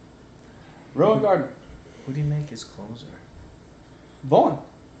 Rowan Gardner. Who did he make his closer? Vaughn.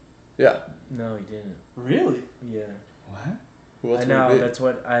 Yeah. No, he didn't. Really? Yeah, What? Who else I would know. it be? That's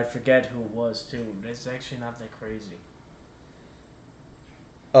what I forget who it was too. It's actually not that crazy.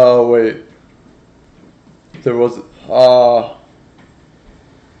 Oh wait. There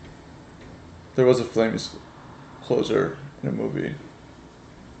was a famous closer in a movie.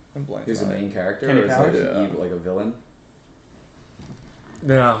 I'm blanking. Who's the on it. main character, Kenny or is it Powers? like, Yeah. evil, like a villain?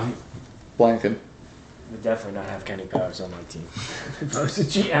 No, Blanking. would definitely not have Kenny Powers on my team. If I was a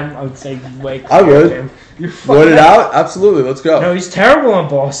GM, I would say wait. I would. Him. Vote it out? Absolutely. Let's go. No, he's terrible on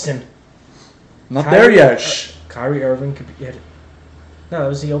Boston. Not Kyrie- there yet. Shh. Kyrie Irving could be. No, that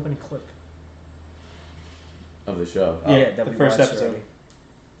was the opening clip. Of the show. Yeah, that the we first watched episode.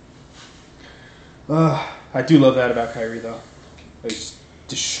 already. I do love that about Kyrie, though. They just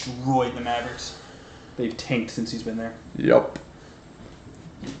destroyed the Mavericks. They've tanked since he's been there. Yup.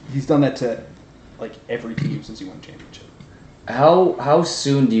 He's done that to like every team since he won a championship. How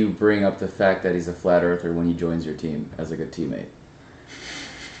soon do you bring up the fact that he's a flat earther when he joins your team as like a teammate?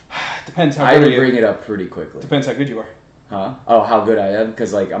 Depends how I good would you bring it up pretty quickly. Depends how good you are. Huh? Oh, how good I am?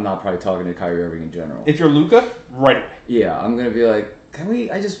 Because like I'm not probably talking to Kyrie Irving in general. If you're Luka, right away. Yeah, I'm gonna be like, can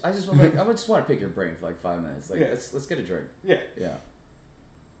we? I just want like I just want to pick your brain for like 5 minutes. Like Yeah. let's get a drink. Yeah. Yeah.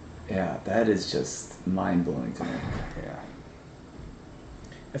 Yeah, that is just mind blowing to me. Yeah.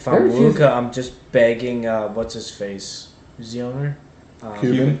 If Very I'm few- Luka, I'm just begging. What's his face? Who's the owner?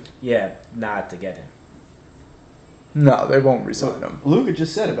 Cuban? Yeah, not to get him. No, they won't resign him. Luka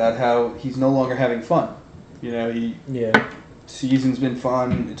just said about how he's no longer having fun. You know, Yeah. season's been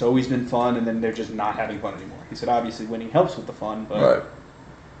fun, it's always been fun, and then they're just not having fun anymore. He said obviously winning helps with the fun, but Right.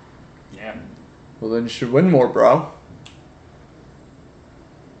 yeah, Well, then you should win more, bro.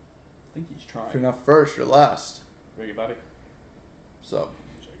 I think he's If trying. you're not first, you're last. Very buddy. So,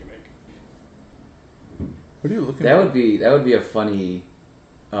 Which I can make. what are you looking That at? would be a funny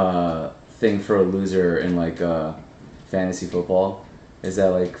thing for a loser in like fantasy football. Is that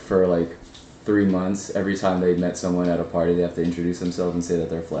like for like 3 months, every time they met someone at a party, they have to introduce themselves and say that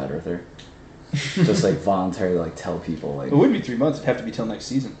they're a flat earther. Just like voluntarily like tell people like, It wouldn't be 3 months, it'd have to be till next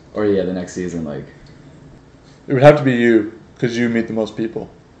season. or yeah, the next season like. It would have to be you, because you meet the most people.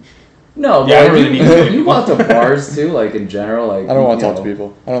 No, Yeah, I but really like, need to. you go out to bars too, like in general, like. I don't want you to talk to know.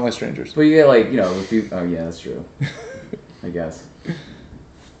 people. I don't like strangers. But you get like, if you, oh yeah, that's true. I guess.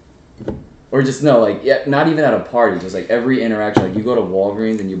 Or just no, like not even at a party, just like every interaction. Like you go to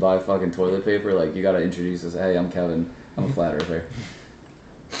Walgreens and you buy fucking toilet paper, like you gotta introduce us. Hey, I'm Kevin. I'm a flat earther.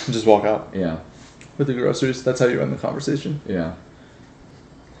 Just walk out Yeah, with the groceries. That's how you end the conversation. yeah.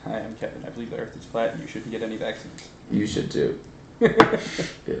 Hi, I'm Kevin. I believe the earth is flat and you shouldn't get any vaccines. You should too.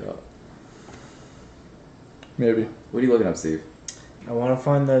 Yeah. Maybe. What are you looking up, Steve? I want to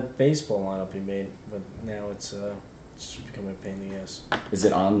find the baseball lineup he made, but now it's becoming a pain in the ass. Is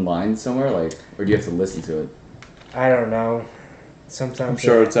it online somewhere, like, or do you have to listen to it? I don't know. Sometimes I'm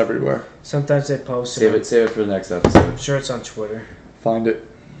sure it's everywhere. Sometimes they post Save it. it for the next episode. I'm sure it's on Twitter. Find it.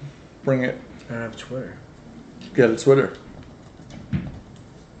 Bring it. I don't have Twitter. Get a Twitter.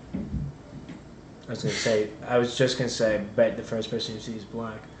 I was just gonna say, I bet the first person you see is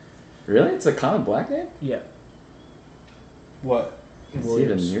black. Really? It's a common black name? Yeah. What? Steven,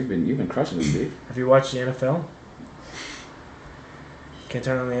 Williams. you've been crushing it, Steve. Have you watched the NFL? Can't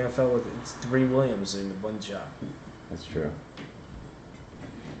turn on the NFL with it's 3 Williams in one shot. That's true.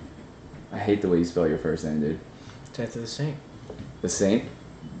 I hate the way you spell your first name, dude. It's after the Saint. The Saint?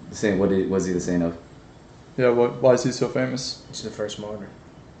 The Saint, was he the Saint of? Yeah, why is he so famous? It's the first martyr.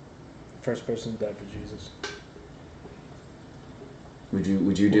 First person to die for Jesus. Would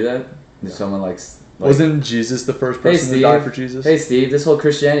you do that? If someone like Wasn't Jesus the first Hey person to Steve, die for Jesus? Hey Steve, this whole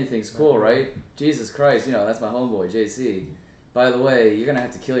Christianity thing's cool, right? Jesus Christ, that's my homeboy, JC. by the way, you're gonna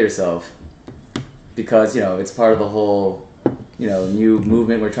have to kill yourself because it's part of the whole new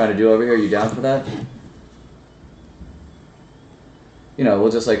movement we're trying to do over here. You down for that?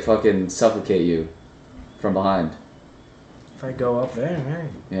 We'll just like fucking suffocate you from behind. If I go up there,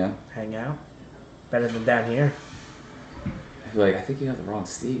 right? Yeah. Hang out. Better than down here. I think you got the wrong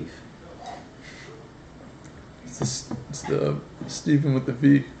Steve. It's the Stephen with the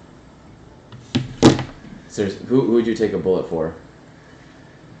V. So who would you take a bullet for?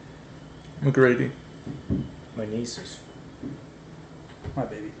 McGrady. My nieces. My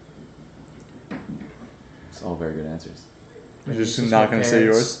baby. It's all very good answers. You're just not going to say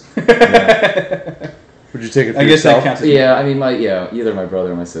yours? Yeah. Would you take it for I guess yourself? that counts. Yeah, I mean, either my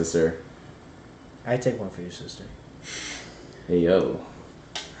brother or my sister. I take one for your sister. Hey, yo.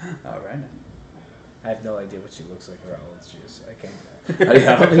 All right. I have no idea what she looks like or how old she is. I can't.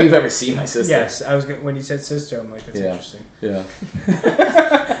 I don't think you've ever seen my sister. Yes, I was. When you said sister, I'm like, that's interesting. Yeah.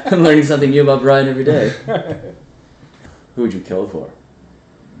 I'm learning something new about Brian every day. Who would you kill for?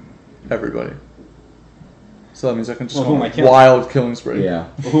 Everybody. So that means I can just Well, go who am I on a killing? wild killing spree. Yeah.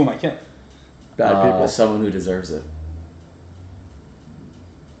 Well, who am I killing? Bad people. Someone who deserves it.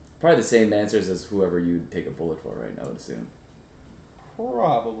 Probably the same answers as whoever you'd take a bullet for, right? I would assume.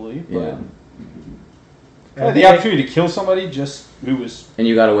 Probably. But Yeah. the opportunity to kill somebody just who was. And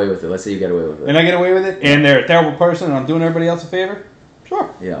you got away with it. Let's say you get away with it. And I get away with it, and they're a terrible person, and I'm doing everybody else a favor.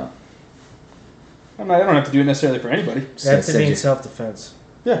 Sure. Yeah. I don't have to do it necessarily for anybody. It has to be in you- self-defense.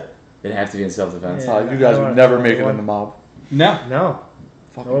 Yeah. It'd have to be in self-defense. Yeah. You guys I would don't never know make it in anyone. the mob. No. No.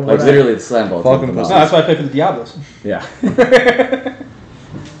 Fucking Or Like would I? literally the slam ball. Fucking team. No, pussy. that's why I play for the Diablos. Yeah.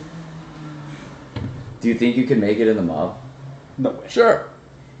 Do you think you can make it in the mob? No way. Sure.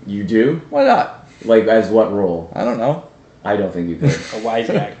 You do? Why not? Like, as what role? I don't know. I don't think you could. A wise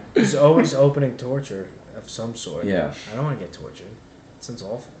guy. There's always opening torture of some sort. Yeah. I don't want to get tortured. It sounds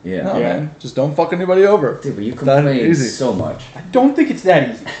awful. Yeah. No, Yeah. man. Just don't fuck anybody over. Dude, but you That complain easy. so much. I don't think it's that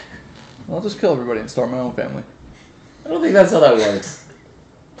easy. I'll just kill everybody and start my own family. I don't think that's how that works.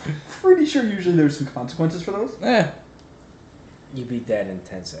 Pretty sure usually there's some consequences for those. You'd be dead in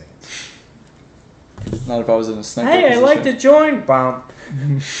 10 seconds. Not if I was in a sniper Hey, I position. like to join. Bomb.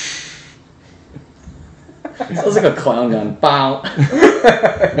 Sounds like a clown gun. Bow.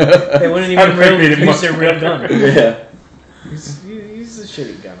 They wouldn't even use their real gun. Yeah. Use the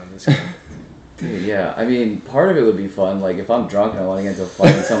shitty gun on this guy. Dude, yeah. I mean, part of it would be fun. Like, if I'm drunk and I want to get into a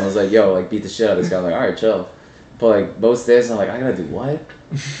fight and someone's like, yo, like, beat the shit out of this guy, I'm like, alright, chill. But, like, most days I'm like, I gotta do what?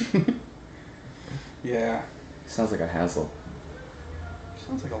 Yeah. Sounds like a hassle.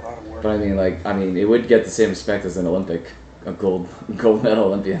 Sounds like a lot of work. But I mean, it would get the same respect as an Olympic, a gold medal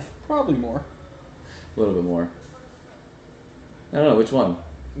Olympian. Probably more. A little bit more. I don't know, which one?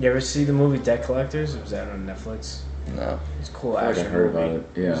 You ever see the movie Debt Collectors? It was out on Netflix. No. It's a cool I think I action heard movie. about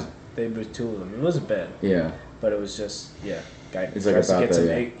it, yeah. They were two of them. It wasn't bad, Yeah, but it was just, guy It's like tries to about get some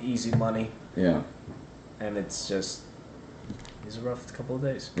that, easy money, yeah, and it's just, it's a rough couple of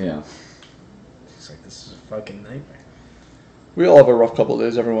days. yeah. It's like, this is a fucking nightmare. We all have a rough couple of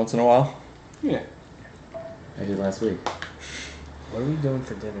days every once in a while. Yeah. I did last week. What are we doing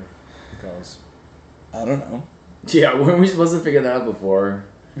for dinner, girls? I don't know. Yeah, weren't we supposed to figure that out before?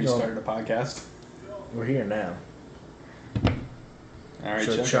 We No. started a podcast. We're here now. All right,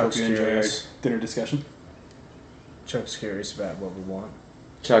 So Chuck. Chuck's Hope you enjoy our curious. dinner discussion. Chuck's curious about what we want.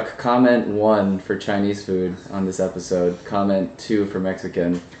 Chuck, comment 1 for Chinese food on this episode. Comment 2 for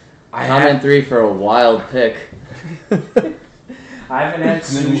Mexican. Comment 3 for a wild pick. I haven't had And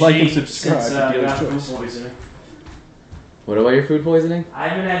then like and sushi subscribe since to I Dealer's got food Choice. poisoning. What about your food poisoning? I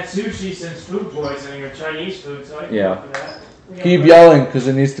haven't had sushi since food poisoning or Chinese food, so I can Yeah. go for that. We Keep got- yelling because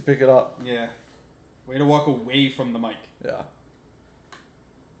it needs to pick it up. Yeah. Way to walk away from the mic. Yeah.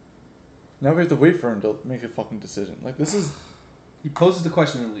 Now we have to wait for him to make a fucking decision. Like, this is... He poses the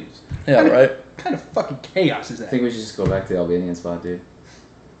question and leaves. Yeah, right? What kind of fucking chaos is I that? think we should just go back to the Albanian spot, dude.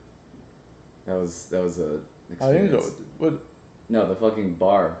 That was a I didn't go experience. with it. What? No, the fucking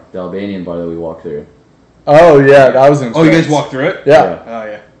bar, the Albanian bar that we walked through. Oh, yeah, that was an Oh, you guys experience. walked through it? Yeah. Oh,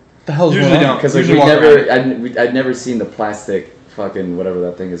 yeah. What the hell's Usually going on? don't. Because like, Usually we walk never, I'd never seen the plastic fucking whatever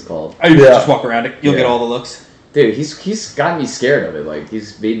that thing is called. I usually Yeah. just walk around it. You'll get Yeah. all the looks. Dude, he's got me scared of it. Like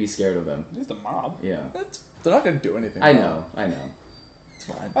he's made me scared of them. It's the mob. Yeah, They're not going to do anything. I wrong. know. It's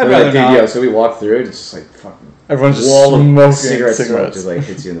fine. I'd But, rather like, dude, not. yo, so we walked through it. It's just like fucking Everyone's just wall of smoking cigarette smoke cigarettes. just like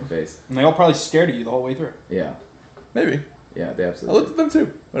hits you in the face. And they all probably scared of you the whole way through. Yeah, Maybe. yeah, they I looked absolutely. at them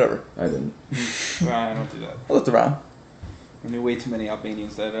too. Whatever. I didn't. I don't do that. I looked around. I knew way too many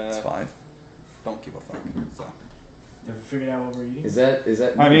Albanians that It's fine. don't give a fuck. So. Have we figured out what we're eating? Is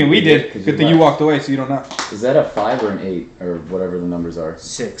that? I mean, we did. 'Cause Good thing you walked away, so you don't know. Is that a 5 or an 8 or whatever the numbers are?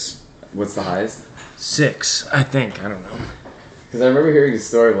 6. What's the highest? 6, I think. I don't know. Because I remember hearing a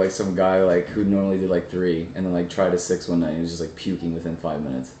story of like some guy like who normally did like 3 and then like tried a 6 one night and he was just like puking within 5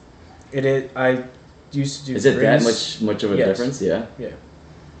 minutes. It is. I used to do. Is it that threes. much of a Yes. difference? Yeah. Yeah.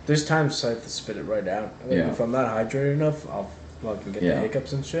 There's times I have to spit it right out. Like, Yeah. if I'm not hydrated enough, I'll fucking get Yeah. the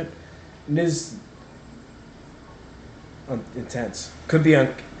hiccups and shit. It is intense. Could be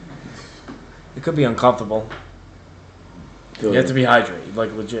it could be uncomfortable. You have to be hydrated.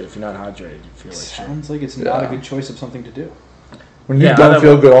 Like legit. If you're not hydrated, you feel like shit. Sounds like it's not a good choice of something to do. When you Yeah, don't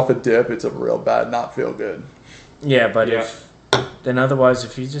feel otherwise- good off a dip, it's a real bad not feel good. Yeah, but Yeah. then otherwise,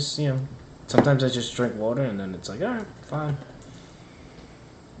 if you just sometimes I just drink water and then it's like, all right, fine.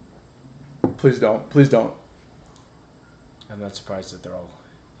 Please don't. Please don't. I'm not surprised that they're all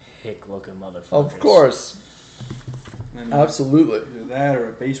hick-looking motherfuckers. Of course. And Absolutely. either that or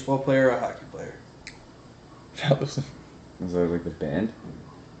a baseball player or a hockey player. Is that like the band?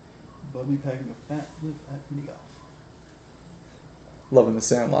 Bubby packing a fat flip at mini golf. Loving the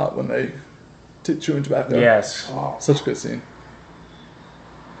Sandlot when they chewing tobacco. Yes. Oh, such a good scene.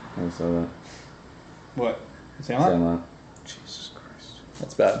 I saw that. What? Sandlot? Sandlot. Jesus Christ.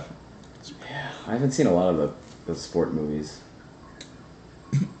 That's bad. I haven't seen a lot of the sport movies.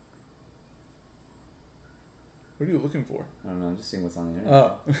 What are you looking for? I don't know. I'm just seeing what's on the internet.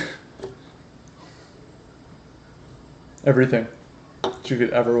 Oh. Everything that you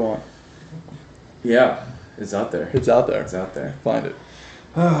could ever want. Yeah, it's out there. It's out there. It's out there. Find it.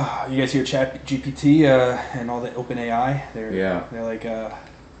 You guys hear Chat GPT and all the open AI? Yeah. They're like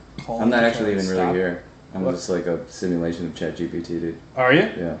calling I'm not to actually try to even stop. really here. I'm What? just like a simulation of ChatGPT, dude. Are you?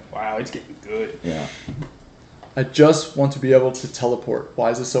 Yeah. Wow, it's getting good. Yeah. I just want to be able to teleport.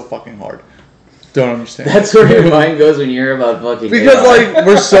 Why is this so fucking hard? Don't understand. That's where your mind goes when you hear about fucking Because AI. like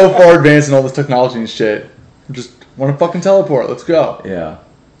we're so far advanced in all this technology and shit. I just want to fucking teleport. Let's go. Yeah.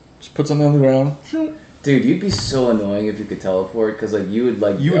 Just put something on the ground. Dude, you'd be so annoying if you could teleport, because like you would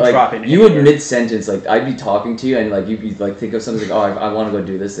drop in you would anywhere. mid sentence, like I'd be talking to you and like you'd be like think of something like, oh, I want to go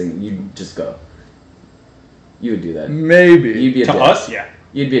do this thing. You'd just go. You would do that. Maybe. You'd be a To dick. us, yeah.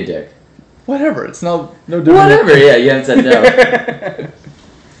 You'd be a dick. Whatever. It's no different. Whatever. Yeah, you haven't said no.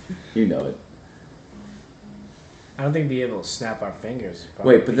 You know it. I don't think be able to snap our fingers.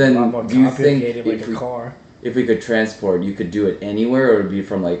 Wait, but then a lot more do you think complicated, if like we- a car? If we could transport, you could do it anywhere, or it would be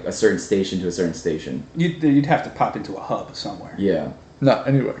from like a certain station to a certain station. You'd have to pop into a hub somewhere. Yeah. Not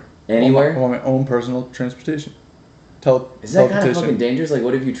anywhere. Anywhere? I want my own personal transportation. Is that kind of teleportation. fucking dangerous? Like,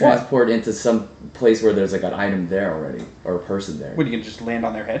 what if you transport into some place where there's like an item there already, or a person there? What, you can just land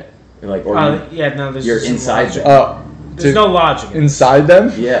on their head? Like, or Yeah, no, there's you're some inside logic. them. Oh. There's no logic. in it. Inside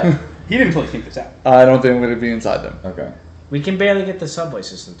them? Yeah. He didn't fully think this out. I don't think I'm going to be inside them. Okay. We can barely get the subway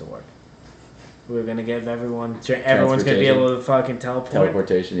system to work. We're gonna give everyone's gonna be able to fucking teleport.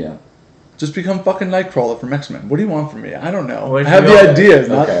 Teleportation, yeah. Just become fucking Nightcrawler from X-Men. What do you want from me? I don't know. What if I have we the all- ideas,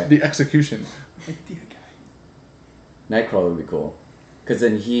 not Okay. the execution. Idea guy. Nightcrawler would be cool, because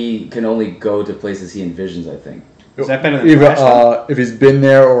then he can only go to places he envisions. I think. Is that better than Either, Flash? if he's been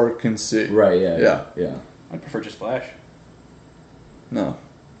there or can see. Right. Yeah. Yeah. Yeah. I'd prefer just Flash. No,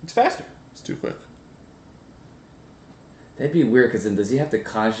 It's faster. it's too quick. That'd be weird, because then does he have to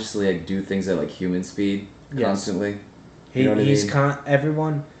consciously like do things at like human speed Yes. constantly? He, You know what I he's mean?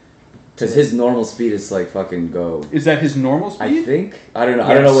 everyone. Because his normal speed is like fucking go. Is that his normal I speed? think. I don't know.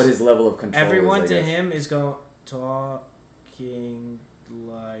 I don't know Yes. what his level of control Everyone is. to him is going talking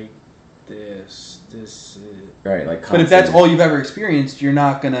like this. This is. Right, like. But if that's constantly. all you've ever experienced, you're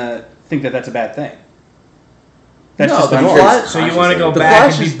not gonna think that that's a bad thing. That's No, just the the norm. Flash- So you want to go The back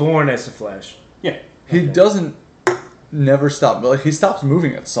Flash and is- be born as the Flash? Yeah. He Okay. doesn't never stop. But like he stops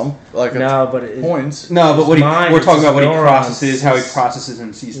moving at some at No, but it, points. No, but what His mind we're is talking about what he neurons. processes, how he processes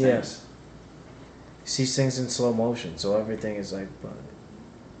and sees things. Yes. He sees things in slow motion, so everything is like.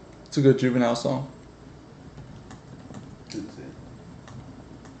 It's a good juvenile song.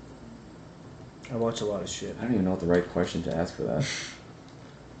 I watch a lot of shit. I don't even know what the right question to ask for that.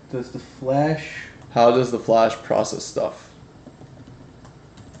 Does the Flash How does the Flash process stuff?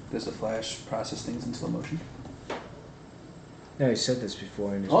 process things in slow motion? No, he said this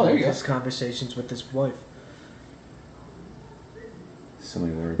before in his, Oh, there you go. his conversations with his wife. So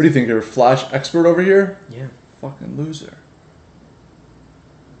many words. What do you think? You're a Flash expert over here? Yeah. Fucking loser.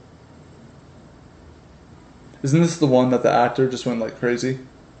 Isn't this the one that the actor just went like crazy?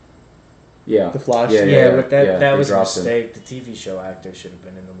 Yeah. The Flash? Yeah, Yeah, but that they was a dropped him. mistake. The TV show actor should have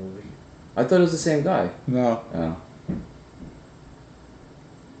been in the movie. I thought it was the same guy. No. Oh.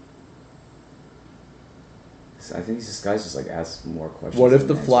 I think these guys just like ask more questions. What if than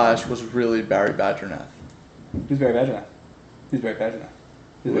the answer. Flash was really Barry Badgernath? Who's Barry Badgernath? Who's Barry Badgernath?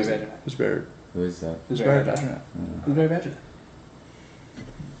 Who's Barry Badgernath? Who's Barry? Who is that? Who's Barry Badgernath? Who's Barry Badgernath?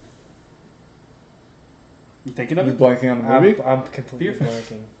 You thinking of You it? blanking on the movie? I'm completely Fearful.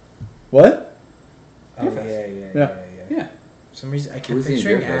 blanking. What? Oh, yeah. Yeah. For some reason, I kept Who's he in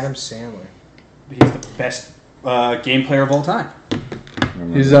picturing Fearful? Adam Sandler. He's the best game player of all time.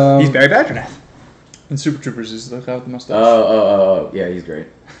 He's He's Barry Badgernath. in Super Troopers. He's the guy with the mustache. Oh, yeah, he's great.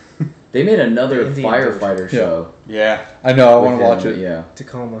 They made another Indian firefighter show. Yeah. I know. I with want to watch him, it. Yeah.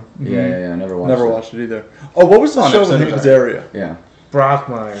 Tacoma. Yeah. I never watched Never it. watched it either. Oh, what was the On show with episode Hank of Azaria? Yeah.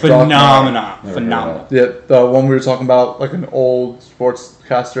 Brockmire. Phenomenon. Never Phenomenal. heard Yeah, the one we were talking about, like an old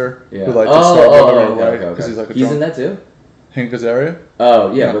sportscaster Yeah. who like just started running okay, away okay. because he's like a He's drunk. in that too? Hank Azaria?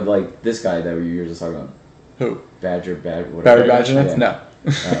 Oh, yeah, No. but like this guy that you were just talking about. Who? Badger, whatever. Barry Badgernath? Yeah. No.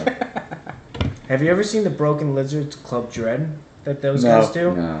 Oh, Have you ever seen the Broken Lizards Club Dread that those No. guys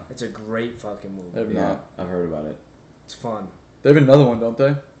do? no. It's a great fucking They movie. have Yeah, not. I've heard about it. It's fun. They have another one, don't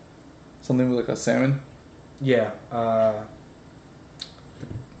they? Something with like a salmon? Yeah.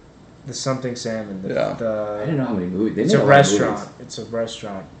 The something salmon. Yeah. I didn't know how many movies. They It's made a lot of restaurant. movies. It's a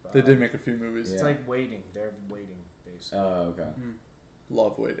restaurant. They did make a few movies. Yeah. It's like waiting. They're waiting, basically. Oh, okay.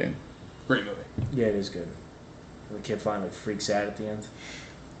 Love Waiting. Great movie. Yeah, it is good. The kid finally freaks out at the end.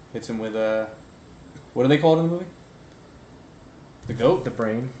 Hits him with what do they call it in the movie? The goat? The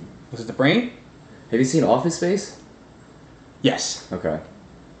brain. Was it the brain? Have you seen Office Space? Yes. Okay.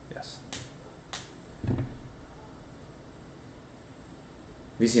 Yes. Have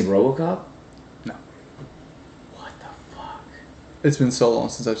you seen RoboCop? No. What the fuck? It's been so long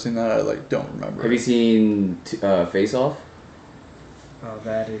since I've seen that, I like don't remember. Have you seen Face Off? Oh,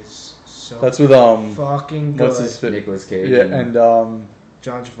 that is so That's with fucking good. what's his fit? Nicolas Cage. Yeah, and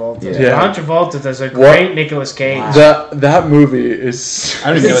John Travolta. Yeah. John Travolta does a great Nicolas Cage. Wow. that movie is I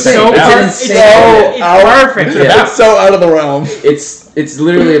don't even know what It's so that it's is. insane. It's perfect. Yeah. it's so out of the realm. It's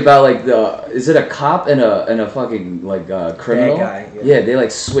literally about like is it a cop and a fucking like criminal? Bad guy, yeah. They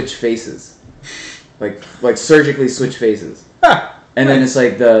like switch faces, like surgically switch faces, Ha! and then it's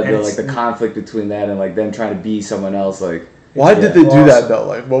like the And like the conflict between that and like them trying to be someone else. Like Why did they do awesome. that though?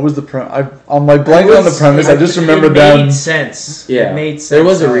 Like, what was the I'm like blanking on the premise. I just remember it them. made sense. yeah, It made sense. there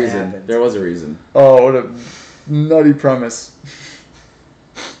was a how it reason. happened. There was a reason. Oh, what a nutty premise.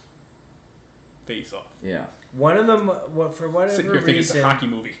 Face Off. Yeah. One of them, for Sit whatever here thinking it's a reason, hockey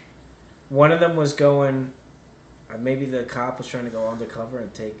movie. one of them was going. Maybe the cop was trying to go undercover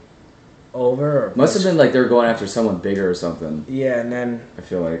and take over. Or Must have been like they were going after someone bigger or something. Yeah, and then I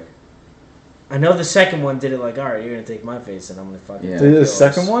feel like. I know the second one did it like, all right, you're gonna take my face and I'm gonna fucking. Yeah. They did a yours."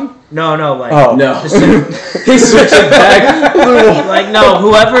 second one? No, like. Oh. No. The sec- He switched it back. like no,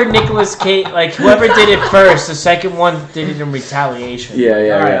 whoever Nicolas Cage, like whoever did it first, the second one did it in retaliation. Yeah, All right,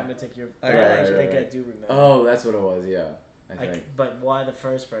 yeah. I'm gonna take your. Right, I right, think I right. do remember. Oh, that's what it was. Yeah, I think. But why the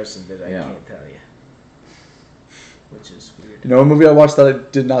first person did it, I Yeah. can't tell you. Which is weird. You know, a movie I watched that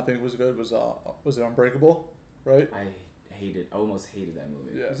I did not think was good was it Unbreakable? Right? I almost hated that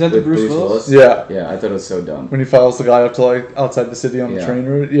movie. Yeah. Is that the With Bruce Willis? Yeah. Yeah, I thought it was so dumb. When he follows the guy up to like outside the city on the Yeah. train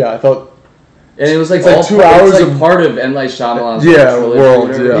route. Yeah, I thought. And it was like It's like all 2 part, hours it's like of- part of M. Night Shyamalan's Yeah, trilogy world,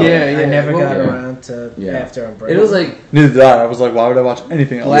 or whatever. yeah. I never got yeah. around to Yeah. after It Unbreakable. was like Neither did I. I was like, why would I watch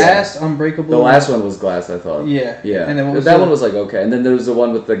anything else? Glass, Unbreakable. the last one was Glass, I thought. Yeah. Yeah. And then what was that the- one was like okay. And then there was the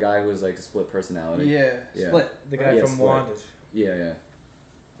one with the guy who was like a split personality. Yeah. Yeah. Split. the guy Yeah, from Split. Wanted. Yeah.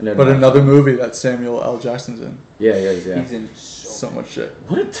 And then But another movie that Samuel L. Jackson's in. Yeah. He's in So much shit.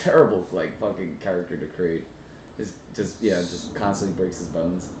 What a terrible like fucking character to create. Just constantly breaks his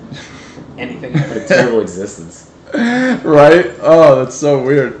bones. anything. What a terrible existence. Right? Oh, that's so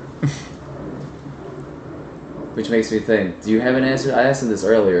weird. Which makes me think, do you have an answer? I asked him this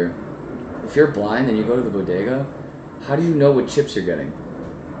earlier. If you're blind and you go to the bodega, how do you know what chips you're getting?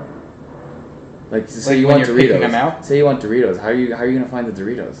 Like, say Like you when want you're picking Doritos. them out? Say you want Doritos. How are you gonna find the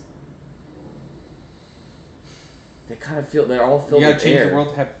Doritos? They kind of feel they're all You filled gotta with change air. the world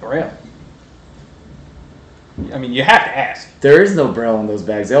to have Braille. I mean, you have to ask. There is no Braille in those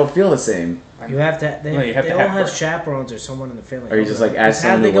bags. They all feel the same. You have to. They, No, you have they to all have have work. chaperones or someone in the family. Or you just, like, ask How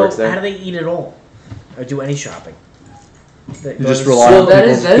do someone they who go? works there? How do they eat it all, or do any shopping? They You just go to- rely Well, on that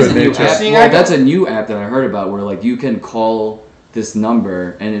people's is a good new nature. app. See, Well, I that's a new app that I heard about where like you can call this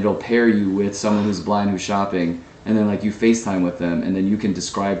number and it'll pair you with someone who's blind who's shopping, and then like you FaceTime with them, and then you can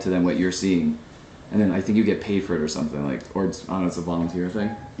describe to them what you're seeing, and then I think you get paid for it or something like, or it's, I don't know, it's a volunteer thing.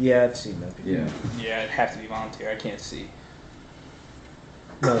 Yeah, I've seen that. Before. Yeah. Yeah, it'd have to be volunteer. I can't see.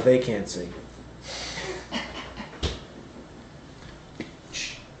 No, they can't see.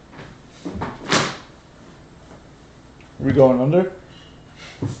 We going under?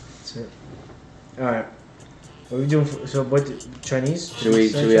 That's it. All right. What are we doing? So what? Chinese? Should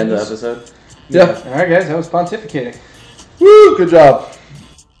we end the episode? Yeah. All right, guys. That was pontificating. Woo! Good job.